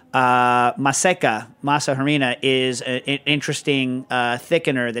flavors, masa harina is an interesting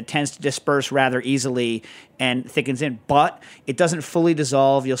thickener that tends to disperse rather easily and thickens in, but it doesn't fully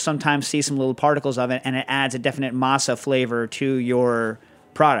dissolve. You'll sometimes see some little particles of it, and it adds a definite masa flavor to your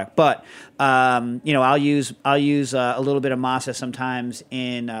product. But I'll use a little bit of masa sometimes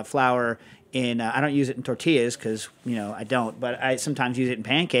in flour. I don't use it in tortillas because I don't, but I sometimes use it in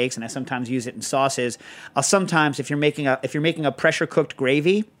pancakes, and I sometimes use it in sauces. I'll sometimes, if you're making a pressure cooked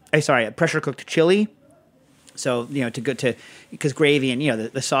a pressure cooked chili. So, because gravy and,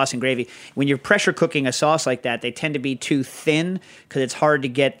 the sauce and gravy, when you're pressure cooking a sauce like that, they tend to be too thin, because it's hard to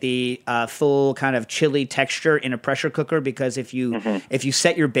get the full kind of chili texture in a pressure cooker, because if you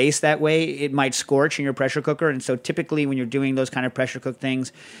set your base that way, it might scorch in your pressure cooker. And so typically when you're doing those kind of pressure cooked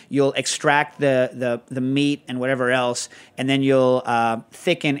things, you'll extract the meat and whatever else, and then you'll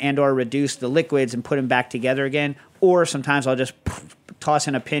thicken and or reduce the liquids and put them back together again. Or sometimes I'll just toss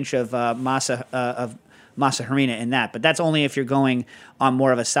in a pinch of masa harina in that, but that's only if you're going on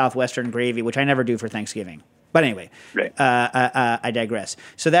more of a Southwestern gravy, which I never do for Thanksgiving. But anyway, right. I digress.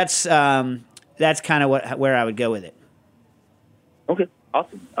 So that's kind of where I would go with it. Okay,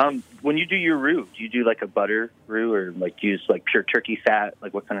 awesome. When you do your roux, do you do like a butter roux, or use pure turkey fat? How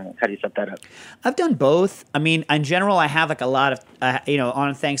do you set that up? I've done both. I mean, in general, I have a lot of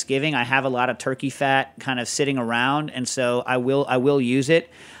on Thanksgiving, I have a lot of turkey fat kind of sitting around, and so I will use it.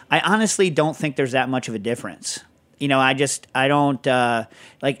 I honestly don't think there's that much of a difference. I don't,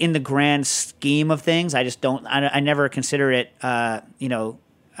 in the grand scheme of things, I just don't, I never consider it,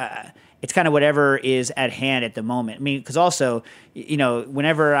 it's kind of whatever is at hand at the moment. I mean, because also,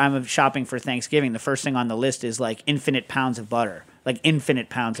 whenever I'm shopping for Thanksgiving, the first thing on the list is like infinite pounds of butter,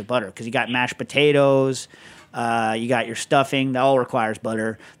 because you got mashed potatoes, you got your stuffing, that all requires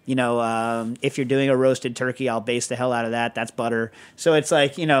butter. If you're doing a roasted turkey, I'll baste the hell out of that. That's butter. So it's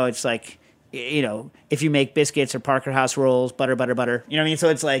like, if you make biscuits or Parker House rolls, butter. You know what I mean? So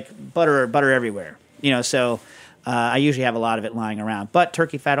it's like butter everywhere. So I usually have a lot of it lying around. But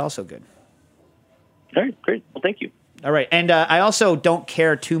turkey fat also good. All right, great. Well, thank you. All right, and I also don't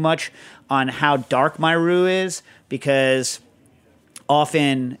care too much on how dark my roux is because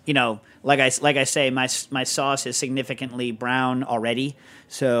often, like I say, my sauce is significantly brown already.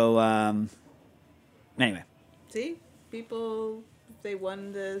 So anyway. See, people, they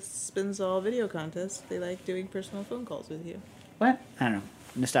won the Spinzall video contest. They like doing personal phone calls with you. What? I don't know.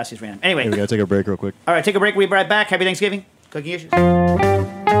 Nastasia's random. Anyway. Hey, we got to take a break real quick. All right, take a break. We'll be right back. Happy Thanksgiving. Cooking issues.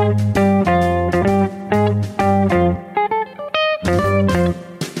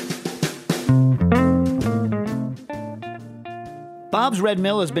 Bob's Red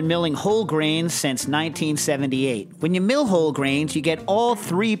Mill has been milling whole grains since 1978. When you mill whole grains, you get all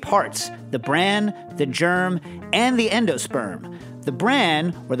three parts: the bran, the germ, and the endosperm. The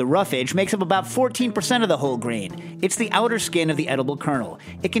bran, or the roughage, makes up about 14% of the whole grain. It's the outer skin of the edible kernel.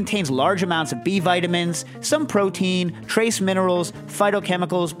 It contains large amounts of B vitamins, some protein, trace minerals,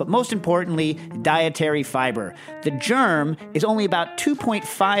 phytochemicals, but most importantly, dietary fiber. The germ is only about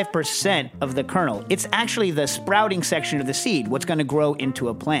 2.5% of the kernel. It's actually the sprouting section of the seed, what's going to grow into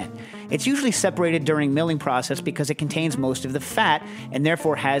a plant. It's usually separated during milling process because it contains most of the fat and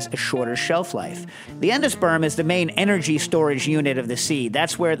therefore has a shorter shelf life. The endosperm is the main energy storage unit of the seed.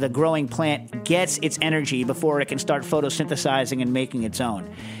 That's where the growing plant gets its energy before it can start photosynthesizing and making its own.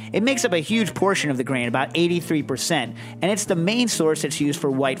 It makes up a huge portion of the grain, about 83%, and it's the main source that's used for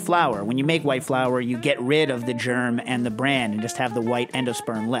white flour. When you make white flour, you get rid of the germ and the bran and just have the white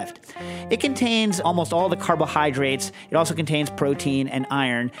endosperm left. It contains almost all the carbohydrates. It also contains protein and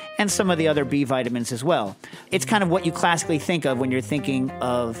iron and some of the other B vitamins as well. It's kind of what you classically think of when you're thinking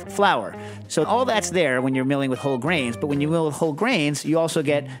of flour. So all that's there when you're milling with whole grains, but when you mill with whole grains, you also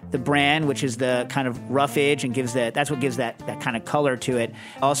get the bran, which is the kind of roughage and that's what gives that kind of color to it.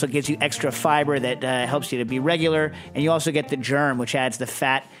 Also gives you extra fiber that helps you to be regular, and you also get the germ, which adds the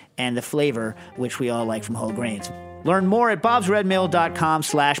fat and the flavor, which we all like from whole grains. Learn more at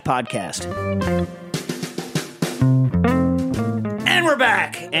bobsredmill.com/podcast. And we're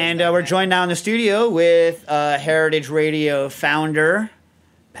back, and we're joined now in the studio with Heritage Radio founder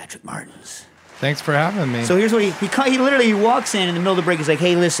Patrick Martins. Thanks for having me. So here's what he literally walks in the middle of the break. He's like,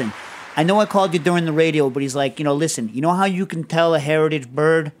 "Hey, listen, I know I called you during the radio, but he's like, listen, you know how you can tell a heritage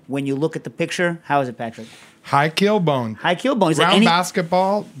bird when you look at the picture? How is it, Patrick?" High keel bone. High keel bone. He's round like,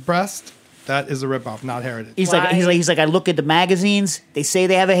 basketball breast. That is a ripoff, not heritage. He's like, I look at the magazines. They say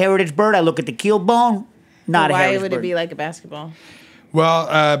they have a heritage bird. I look at the keel bone. Not a heritage bird. Why would it be like a basketball?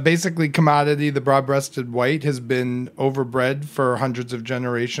 Well, basically, commodity, the broad-breasted white, has been overbred for hundreds of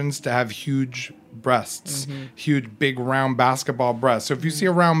generations to have huge breasts, huge, big, round basketball breasts. So if you see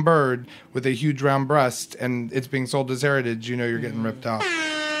a round bird with a huge round breast and it's being sold as heritage, you're getting ripped off.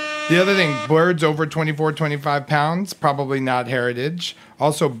 The other thing, birds over 24, 25 pounds, probably not heritage.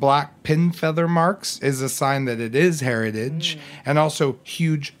 Also, black pin feather marks is a sign that it is heritage. And also,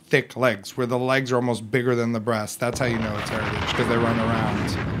 huge, thick legs, where the legs are almost bigger than the breast. That's how you know it's heritage, because they run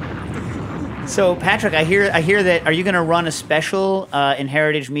around. So, Patrick, I hear that. Are you going to run a special in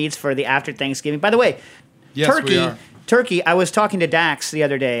Heritage Meats for the after Thanksgiving? By the way, yes, turkey. We are. Turkey, I was talking to Dax the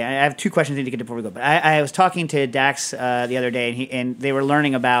other day. I have two questions I need to get to before we go. But I was talking to Dax the other day, and they were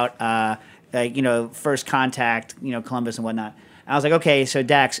learning about, first contact, Columbus and whatnot. I was like, okay, so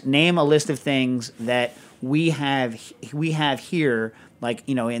Dax, name a list of things that we have here, like,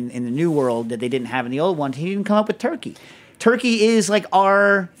 in the new world that they didn't have in the old one. He didn't come up with turkey. Turkey is like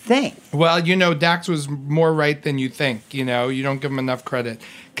our thing. Well, Dax was more right than you think. You don't give him enough credit.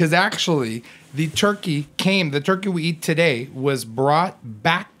 Because actually, the turkey we eat today was brought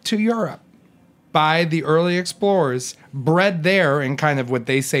back to Europe by the early explorers, bred there and kind of what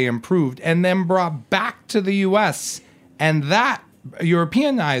they say improved, and then brought back to the U.S. And that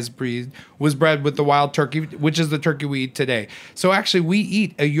Europeanized breed was bred with the wild turkey, which is the turkey we eat today. So actually, we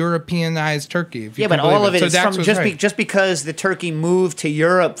eat a Europeanized turkey. If you but all of it is so from just because the turkey moved to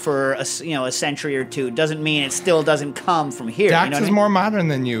Europe for a century or two doesn't mean it still doesn't come from here. Dax is more modern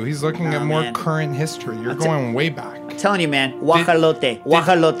than you. He's looking at more current history. You're going way back. I'm telling you, man,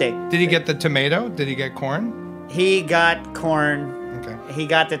 guajolote. Did he get the tomato? Did he get corn? He got corn. Okay. He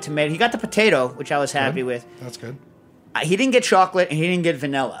got the tomato. He got the potato, which I was happy with. That's good. He didn't get chocolate and he didn't get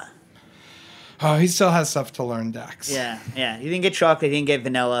vanilla. Oh, he still has stuff to learn, Dax. Yeah. He didn't get chocolate. He didn't get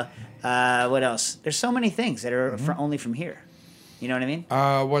vanilla. What else? There's so many things that are only from here. You know what I mean?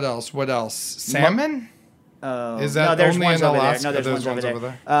 What else? Salmon? Is that there's only ones in over there. Alaska? No, there's ones over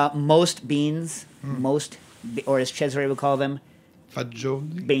there. Most beans, or as Cesare would call them,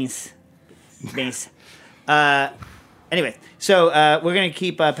 Fagioli? beans. Anyway, so we're going to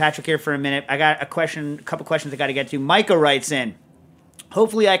keep Patrick here for a minute. I got a couple questions I got to get to. Micah writes in,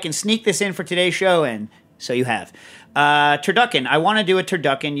 hopefully I can sneak this in for today's show, and so you have. Turducken. I want to do a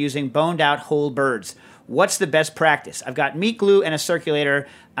turducken using boned out whole birds. What's the best practice? I've got meat glue and a circulator.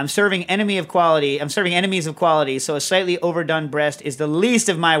 I'm serving enemies of quality, so a slightly overdone breast is the least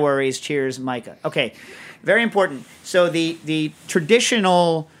of my worries. Cheers, Micah. Okay, very important. So the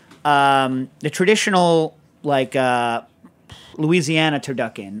traditional like Louisiana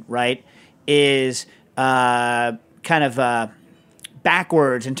turducken, right, is kind of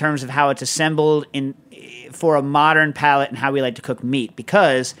backwards in terms of how it's assembled for a modern palate and how we like to cook meat,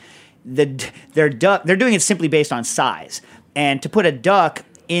 because they're doing it simply based on size. And to put a duck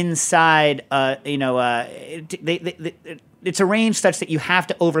inside, it's arranged such that you have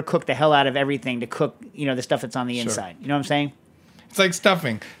to overcook the hell out of everything to cook, the stuff that's on the inside. You know what I'm saying? It's like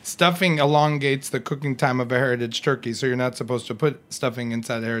stuffing. Stuffing elongates the cooking time of a heritage turkey, so you're not supposed to put stuffing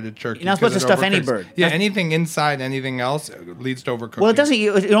inside a heritage turkey. You're not supposed to stuff any bird. Yeah, anything inside anything else leads to overcooking. Well, it doesn't.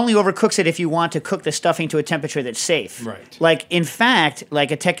 It only overcooks it if you want to cook the stuffing to a temperature that's safe. Right. Like, in fact,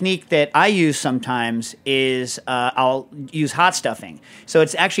 like a technique that I use sometimes is I'll use hot stuffing. So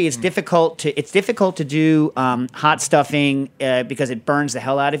it's difficult to do hot stuffing because it burns the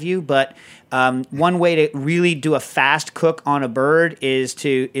hell out of you. But one way to really do a fast cook on a bird is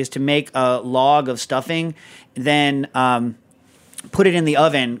to make a log of stuffing, then put it in the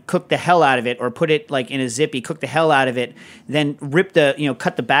oven, cook the hell out of it, or put it like in a zippy, cook the hell out of it, then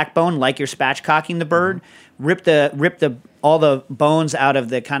cut the backbone like you're spatchcocking the bird, rip all the bones out of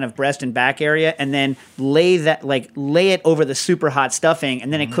the kind of breast and back area, and then lay it over the super hot stuffing,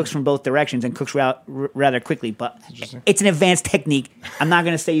 and then it cooks from both directions and cooks rather quickly. But it's an advanced technique. I'm not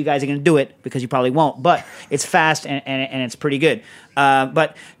going to say you guys are going to do it because you probably won't, but it's fast and it's pretty good.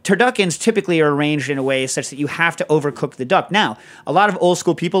 But turduckens typically are arranged in a way such that you have to overcook the duck. Now, a lot of old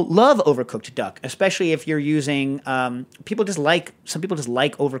school people love overcooked duck, especially if you're using. Some people just like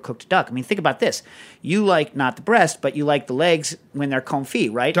overcooked duck. I mean, think about this: you like not the breast, but you like the legs when they're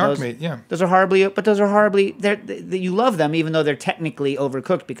confit, right? Dark meat, yeah. Those are horribly. You love them, even though they're technically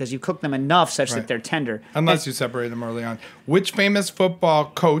overcooked because you cook them enough such that they're tender. Unless you separate them early on. Which famous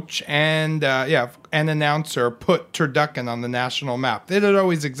football coach and announcer put turducken on the national map? It had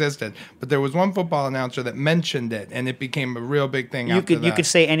always existed, but there was one football announcer that mentioned it, and it became a real big thing. You could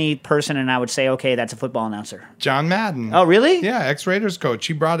say any person, and I would say, okay, that's a football announcer. John Madden. Oh, really? Yeah, ex-Raiders coach.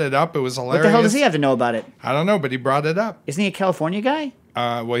 He brought it up. It was hilarious. What the hell does he have to know about it? I don't know, but he brought it up. Isn't he a California guy?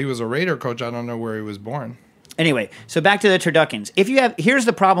 Well, he was a Raider coach. I don't know where he was born. Anyway, so back to the turduckens. Here's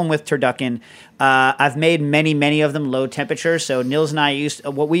the problem with turducken. I've made many of them low temperature. So Nils and I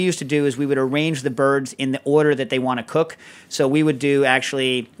what we used to do is we would arrange the birds in the order that they want to cook. So we would do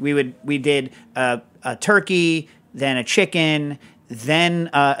we did a turkey, then a chicken,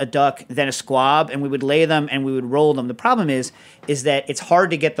 then a duck, then a squab, and we would lay them and we would roll them. The problem is that it's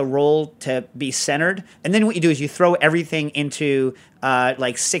hard to get the roll to be centered. And then what you do is you throw everything into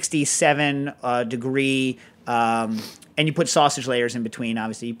 67 degree. And you put sausage layers in between,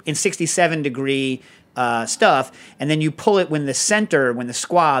 obviously, in 67 degree stuff, and then you pull it when the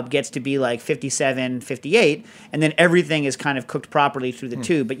squab gets to be like 57, 58, and then everything is kind of cooked properly through the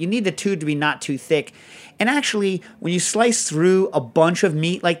tube. But you need the tube to be not too thick. And actually, when you slice through a bunch of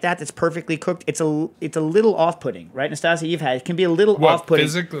meat like that's perfectly cooked, it's a little off-putting, right, Nastasia? It can be a little off-putting.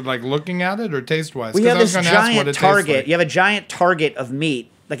 Physically, like looking at it or taste-wise? We have this giant target. You have a giant target of meat.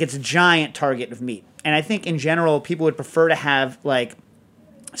 Like, it's a giant target of meat. And I think in general, people would prefer to have like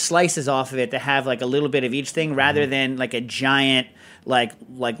slices off of it to have like a little bit of each thing rather than like a giant like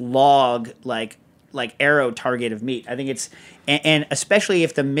log like arrow target of meat. I think it's and especially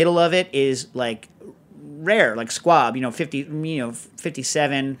if the middle of it is like rare, like squab,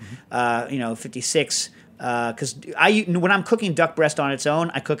 57, 56. Because when I'm cooking duck breast on its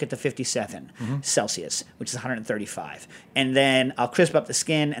own, I cook it to 57 Celsius, which is 135, and then I'll crisp up the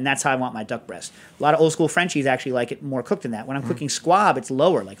skin, and that's how I want my duck breast. A lot of old school Frenchies actually like it more cooked than that. When I'm cooking squab, it's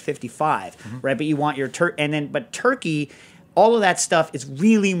lower, like 55, right? But you want your turkey. all of that stuff is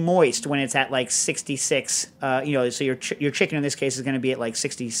really moist when it's at like 66. So your chicken in this case is going to be at like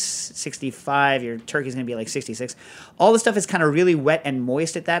 60, 65. Your turkey is going to be at like 66. All the stuff is kind of really wet and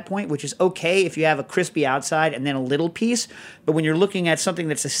moist at that point, which is okay if you have a crispy outside and then a little piece. But when you're looking at something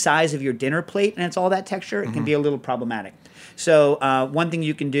that's the size of your dinner plate and it's all that texture, it can be a little problematic. So one thing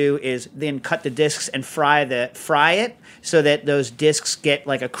you can do is then cut the discs and fry it so that those discs get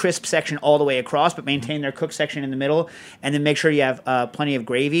like a crisp section all the way across, but maintain their cooked section in the middle, and then make sure you have plenty of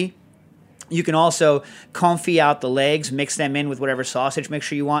gravy. You can also confit out the legs, mix them in with whatever sausage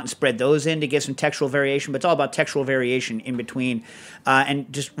mixture you want, and spread those in to get some textural variation. But it's all about textural variation in between.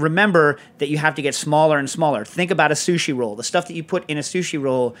 And just remember that you have to get smaller and smaller. Think about a sushi roll. The stuff that you put in a sushi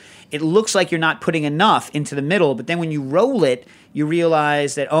roll, it looks like you're not putting enough into the middle, but then when you roll it, you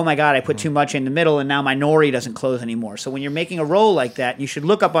realize that, oh my God, I put too much in the middle and now my nori doesn't close anymore. So when you're making a roll like that, you should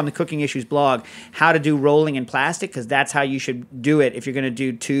look up on the Cooking Issues blog how to do rolling in plastic, because that's how you should do it if you're going to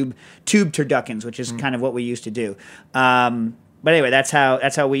do tube turduckens, which is kind of what we used to do. But anyway, that's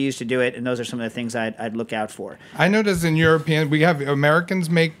how we used to do it, and those are some of the things I'd look out for. I notice in Americans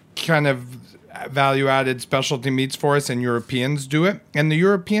make kind of value-added specialty meats for us, and Europeans do it. And the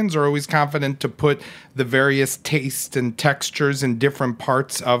Europeans are always confident to put the various tastes and textures in different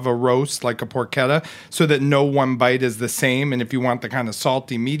parts of a roast, like a porchetta, so that no one bite is the same. And if you want the kind of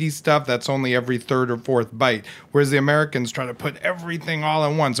salty, meaty stuff, that's only every third or fourth bite. Whereas the Americans try to put everything all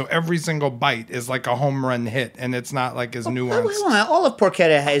in one, so every single bite is like a home run hit, and it's not like as nuanced. All of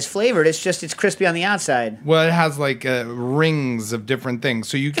porchetta is flavored. It's crispy on the outside. Well, it has like rings of different things,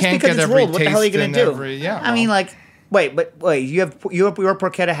 so you Just can't because get it's every rolled, taste. What the hell are you going to do? I mean, like, wait, your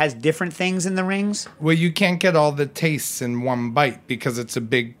porchetta has different things in the rings? Well, you can't get all the tastes in one bite because it's a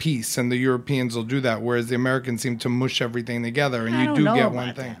big piece, and the Europeans will do that, whereas the Americans seem to mush everything together, and you do get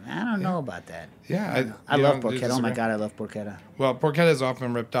one thing. I don't know about that. Yeah, I love porchetta. Oh my God, I love porchetta. Well, porchetta is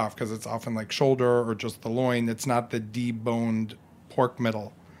often ripped off because it's often like shoulder or just the loin. It's not the deboned pork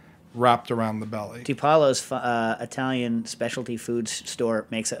middle wrapped around the belly. DiPaolo's Italian specialty foods store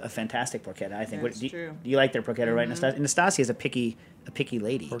makes a fantastic porchetta, I think. That's true. Do you like their porchetta, right? Nastasia is a picky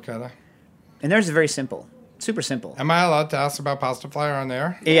lady. Porchetta. And theirs is very simple. Super simple. Am I allowed to ask about Pasta Flyer on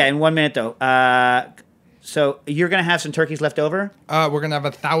air? Yeah, in 1 minute, though. So you're going to have some turkeys left over? We're going to have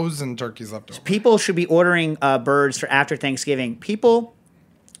 1,000 turkeys left over. People should be ordering birds for after Thanksgiving. People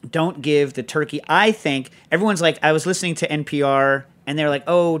don't give the turkey. I think everyone's like, I was listening to NPR, and they're like,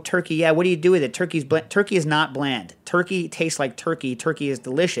 oh, turkey, yeah, what do you do with it? Turkey is not bland. Turkey tastes like turkey. Turkey is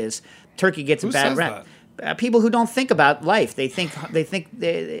delicious. Turkey gets a bad rap. People who don't think about life. They think.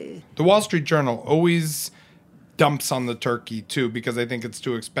 The Wall Street Journal always dumps on the turkey too because they think it's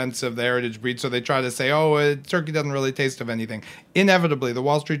too expensive, the heritage breed. So they try to say, oh, turkey doesn't really taste of anything. Inevitably, the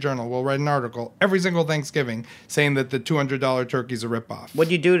Wall Street Journal will write an article every single Thanksgiving saying that the $200 turkey's a ripoff.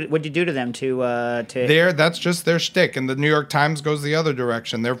 What'd you do to them to? That's just their shtick. And the New York Times goes the other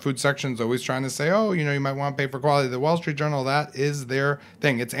direction. Their food section's always trying to say, oh, you might want to pay for quality. The Wall Street Journal, that is their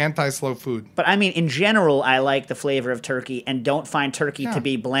thing. It's anti-slow food. But I mean, in general, I like the flavor of turkey and don't find turkey to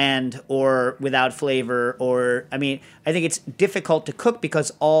be bland or without flavor. I think it's difficult to cook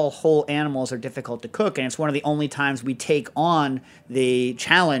because all whole animals are difficult to cook, and it's one of the only times we take on the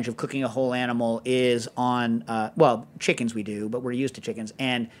challenge of cooking a whole animal is on, chickens we do, but we're used to chickens,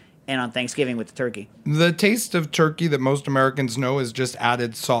 and on Thanksgiving with the turkey. The taste of turkey that most Americans know is just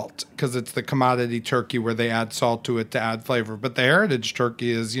added salt because it's the commodity turkey where they add salt to it to add flavor. But the heritage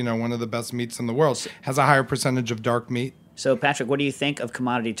turkey is, one of the best meats in the world. Has a higher percentage of dark meat. So, Patrick, what do you think of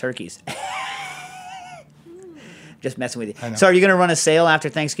commodity turkeys? Just messing with you. So are you going to run a sale after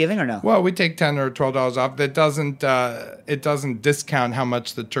Thanksgiving or no? Well, we take $10 or $12 off. That doesn't discount how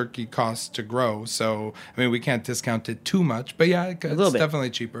much the turkey costs to grow. So, we can't discount it too much. But yeah, it's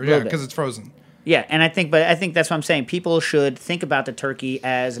definitely cheaper. Yeah, because it's frozen. Yeah, and I think that's what I'm saying. People should think about the turkey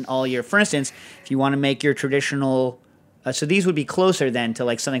as an all year. For instance, if you want to make your traditional... so these would be closer then to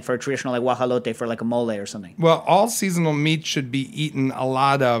like something for a traditional like guajolote for like a mole or something. Well, all seasonal meat should be eaten a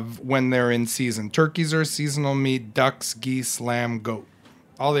lot of when they're in season. Turkeys are seasonal meat, ducks, geese, lamb, goat.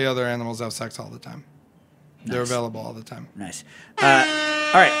 All the other animals have sex all the time. Nice. They're available all the time. Nice. All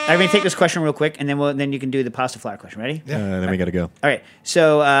right, I'm going to take this question real quick, and then you can do the pasta flour question. Ready? Yeah. Then we got to go. All right.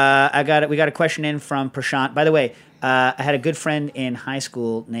 So we got a question in from Prashant. By the way, I had a good friend in high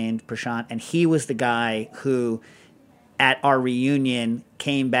school named Prashant, and he was the guy who, at our reunion,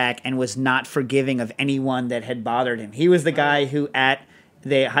 came back and was not forgiving of anyone that had bothered him. He was the guy who at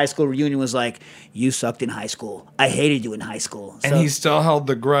the high school reunion was like, you sucked in high school. I hated you in high school. And he still held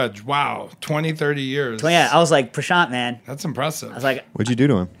the grudge. Wow. 20, 30 years. Yeah, I was like, Prashant, man. That's impressive. I was like, what'd you do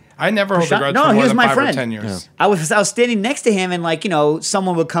to him? I never hold a grudge No, for he more was than my 5 friend. or 10 years. I was standing next to him, and like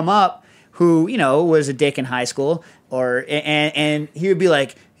someone would come up who was a dick in high school, and he would be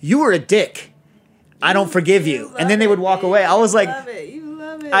like, "You were a dick. I don't forgive you," and then they would walk away. I was like, You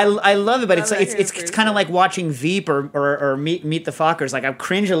love it. I love it, but Love it's kind of like watching Veep or Meet the Fockers. Like I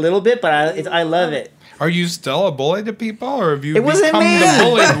cringe a little bit, but I love it. Are you still a bully to people, or have you It wasn't become me. the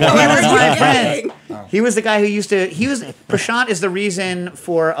bullied He one? was my friend. Oh. He was the guy who Prashant is the reason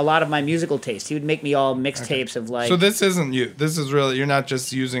for a lot of my musical taste. He would make me all mixtapes of like. So this isn't you. This is really, you're not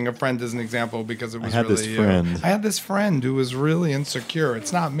just using a friend as an example because it was had really this you. friend. I had this friend who was really insecure.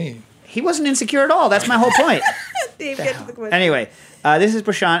 It's not me. He wasn't insecure at all. That's my whole point. Dave, get to the question. Anyway, this is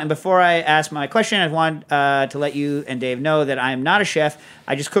Prashant, and before I ask my question, I want to let you and Dave know that I am not a chef.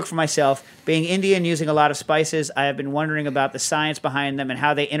 I just cook for myself. Being Indian, using a lot of spices, I have been wondering about the science behind them and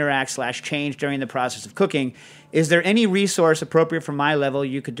how they interact/change during the process of cooking. Is there any resource appropriate for my level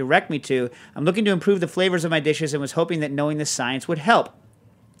you could direct me to? I'm looking to improve the flavors of my dishes and was hoping that knowing the science would help.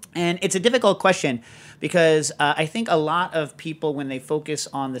 And it's a difficult question because I think a lot of people, when they focus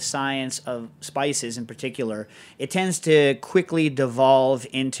on the science of spices in particular, it tends to quickly devolve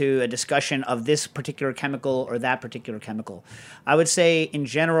into a discussion of this particular chemical or that particular chemical. I would say, in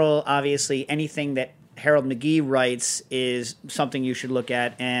general, obviously, anything that Harold McGee writes is something you should look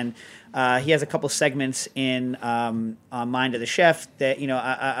at. And he has a couple segments in Mind of the Chef that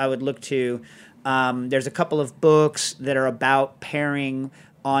I would look to. There's a couple of books that are about pairing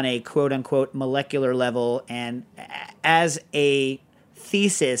on a quote-unquote molecular level, and as a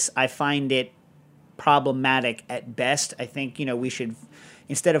thesis, I find it problematic at best. I think, we should,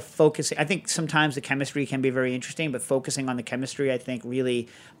 instead of focusing, I think sometimes the chemistry can be very interesting, but focusing on the chemistry, I think, really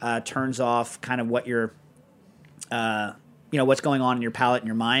turns off kind of what you're what's going on in your palate and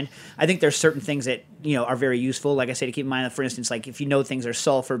your mind. I think there's certain things that, are very useful. Like I say, to keep in mind, for instance, like if things are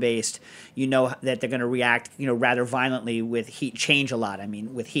sulfur based, that they're going to react, rather violently with heat, change a lot. I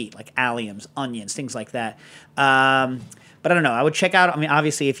mean, with heat, like alliums, onions, things like that. But I don't know. I would check out,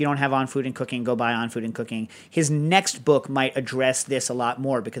 obviously, if you don't have On Food and Cooking, go buy On Food and Cooking. His next book might address this a lot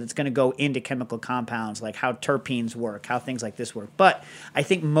more because it's going to go into chemical compounds, like how terpenes work, how things like this work. But I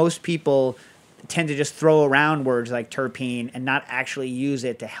think most people tend to just throw around words like terpene and not actually use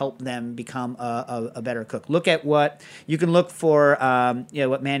it to help them become a better cook. Look at what you can look for.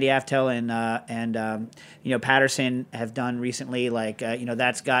 What Mandy Aftel and Patterson have done recently. Like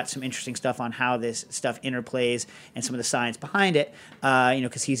that's got some interesting stuff on how this stuff interplays and some of the science behind it.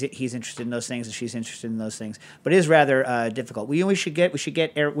 Because he's interested in those things and she's interested in those things. But it is rather difficult. We should get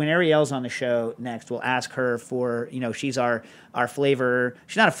when Ariel's on the show next. We'll ask her for she's our flavor.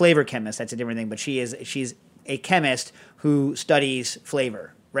 She's not a flavor chemist. That's a different thing. But she's a chemist who studies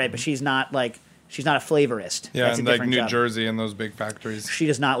flavor, right? But she's not a flavorist. Yeah, That's and a like different New job. Jersey and those big factories. She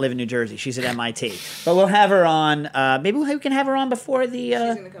does not live in New Jersey. She's at MIT. But we'll have her on. Maybe we can have her on before the. She's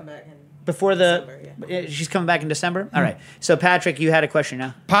going to come back in before the. December, She's coming back in December. All right. So Patrick, you had a question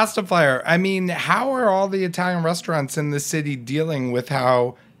now. Pasta Flyer. I mean, how are all the Italian restaurants in the city dealing with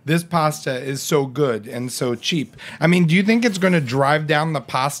how this pasta is so good and so cheap? I mean, do you think it's going to drive down the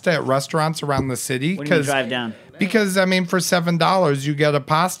pasta at restaurants around the city? What do you mean drive down? Because, for $7, you get a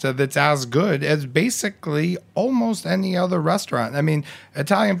pasta that's as good as basically almost any other restaurant. I mean,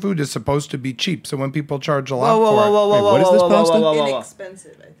 Italian food is supposed to be cheap, so when people charge a lot for it... what is this pasta?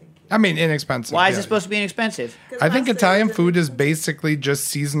 Inexpensive, I think. Inexpensive. Why is it supposed to be inexpensive? I think Italian food is basically just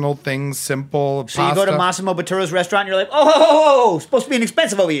seasonal things, simple So pasta. you go to Massimo Botturo's restaurant and you're like, oh, supposed to be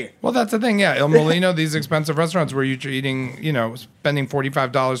inexpensive over here. Well, that's the thing, yeah. Il Molino, these expensive restaurants where you're eating, spending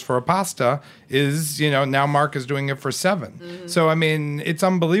 $45 for a pasta is, now Mark is doing it for $7. Mm-hmm. So, it's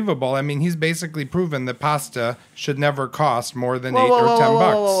unbelievable. He's basically proven that pasta should never cost more than $8 or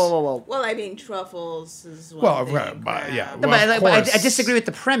 $10. Whoa. Well, truffles is one Well, thing. yeah. No, Well, but of I course. disagree with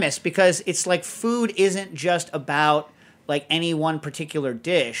the premise because it's like food isn't just about like any one particular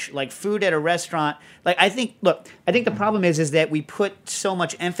dish. Like food at a restaurant, like I think the problem is that we put so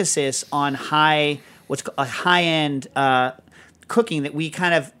much emphasis on what's a high end cooking that we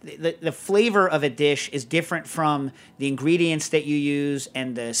kind of the flavor of a dish is different from the ingredients that you use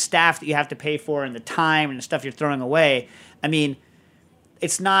and the staff that you have to pay for and the time and the stuff you're throwing away.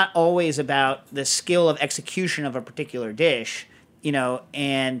 It's not always about the skill of execution of a particular dish,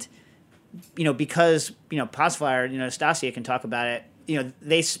 and because Pasta Flyer, Stasia can talk about it.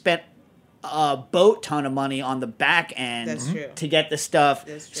 They spent a boat ton of money on the back end That's true. to get the stuff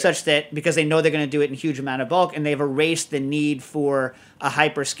such that because they know they're going to do it in huge amount of bulk and they've erased the need for a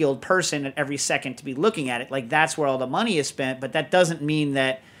hyper skilled person at every second to be looking at it. Like that's where all the money is spent, but that doesn't mean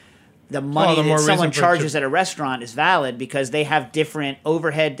that the money the more that someone reason for charges at a restaurant is valid because they have different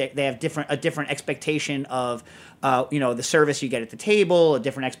overhead. They have a different expectation of, the service you get at the table, a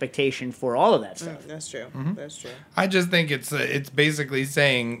different expectation for all of that stuff. That's true. Mm-hmm. That's true. I just think it's basically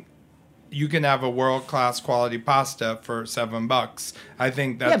saying you can have a world-class quality pasta for $7. I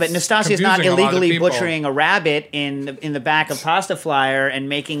think that's But Nastasia's not confusing a lot of illegally people. butchering a rabbit in the back of Pasta Flyer and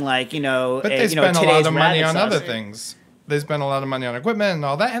making But they spend a today's lot of money rabbit on other sausage. things. They spend a lot of money on equipment and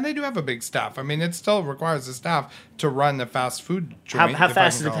all that, and they do have a big staff. I mean, it still requires a staff to run the fast food joint. How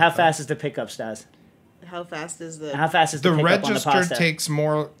fast is the pickup, Stas? How fast is the The pickup on the register pasta? takes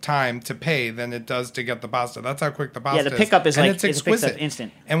more time to pay than it does to get the pasta. That's how quick the pasta is. the pickup is and like- it's it picks up exquisite.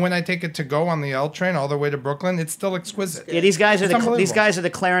 instant. And when I take it to go on the L train all the way to Brooklyn, it's still exquisite. Yeah, these guys are It's the unbelievable.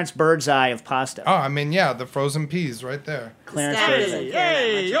 Clarence Birdseye of pasta. Oh, I mean, yeah, the frozen peas right there. Clarence staff Birdseye. doesn't care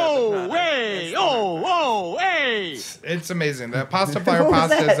that much about the product. It's amazing. The pasta flyer What was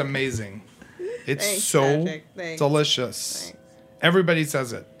pasta that? is amazing. It's Thanks, so Patrick. Thanks. delicious. Thanks. Everybody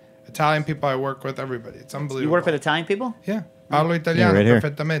says it. Italian people I work with, everybody. It's unbelievable. You work with Italian people? Yeah. Parlo italiano right here.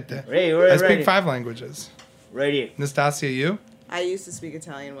 perfettamente. Right I speak here. 5 languages. Right here. Nastasia, you? I used to speak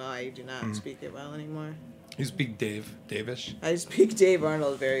Italian well. I do not speak it well anymore. You speak Davish. I speak Dave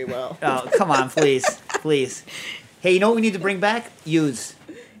Arnold very well. Oh, come on, please. Please. Hey, you know what we need to bring back? Use.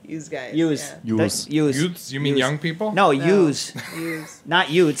 Use guys. Use. Yeah. Use. Use. Youths? You mean Use. young people? No, use. Use. Not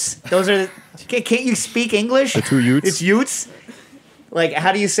Utes. Those are. Can't you speak English? The 2 Utes? It's Utes. Like,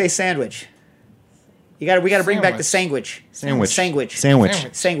 how do you say sandwich? We got to bring back the sandwich. Sandwich. Sandwich. Sandwich.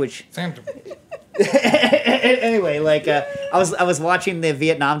 Sandwich. Sandwich. Anyway, like I was watching the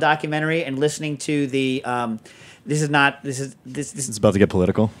Vietnam documentary and listening to the. This It's about to get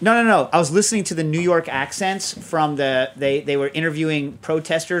political. No. I was listening to the New York accents from they were interviewing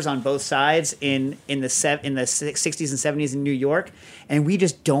protesters on both sides in the 60s and 70s in New York, and we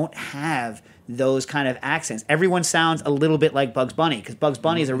just don't have those kind of accents. Everyone sounds a little bit like Bugs Bunny because Bugs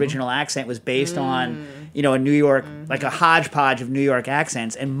Bunny's original accent was based on a New York, like a hodgepodge of New York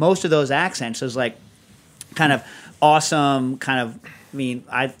accents, and most of those accents was like kind of awesome, kind of. I mean,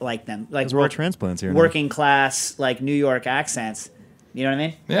 I like them. Like We're all transplants here now. working class, like New York accents. You know what I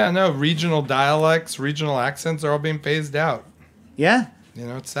mean? Yeah, no, regional dialects, regional accents are all being phased out. Yeah. You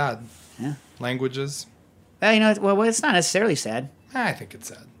know, it's sad. Yeah. Languages. Well, it's not necessarily sad. I think it's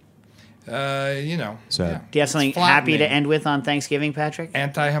sad. Sad. Yeah. Do you have something It's happy to flattening. end with on Thanksgiving, Patrick?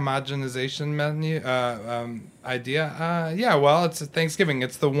 Anti-homogenization menu idea. Yeah, well, it's Thanksgiving.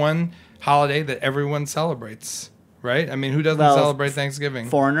 It's the one holiday that everyone celebrates, right? I mean, who doesn't Well, celebrate Thanksgiving?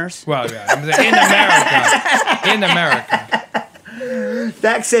 Foreigners. Well, yeah, I'm saying in America.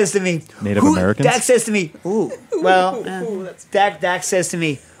 Dak says to me. Native Americans? Dak says to me. Ooh. Well, Dak says to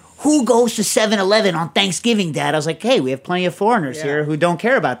me. Who goes to 7-Eleven on Thanksgiving, Dad? I was like, hey, we have plenty of foreigners Yeah. here who don't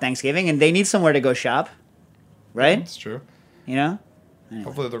care about Thanksgiving, and they need somewhere to go shop, right? It's true. You know.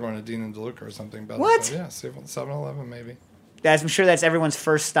 Hopefully they're going to Dean and DeLuca or something. But What? Yeah, 7-Eleven maybe. I'm sure that's everyone's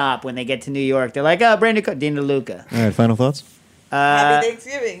first stop when they get to New York. They're like, oh, Brandon Cook, Dean DeLuca. All right, final thoughts? Happy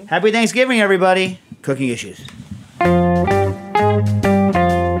Thanksgiving. Happy Thanksgiving, everybody. Cooking issues.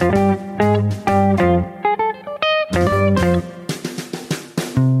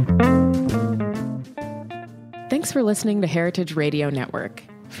 Thanks for listening to Heritage Radio Network,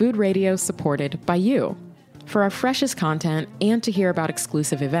 food radio supported by you. For our freshest content and to hear about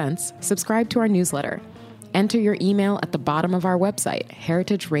exclusive events, subscribe to our newsletter. Enter your email at the bottom of our website,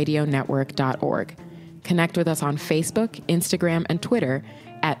 heritageradionetwork.org. Connect with us on Facebook, Instagram, and Twitter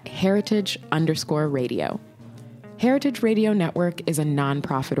at heritage_radio. Heritage Radio Network is a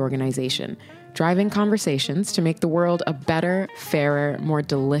nonprofit organization driving conversations to make the world a better, fairer, more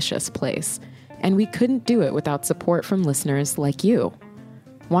delicious place. And we couldn't do it without support from listeners like you.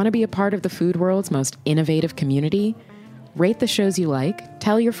 Want to be a part of the food world's most innovative community? Rate the shows you like,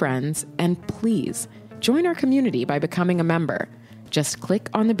 tell your friends, and please join our community by becoming a member. Just click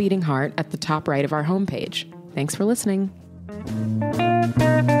on the beating heart at the top right of our homepage. Thanks for listening.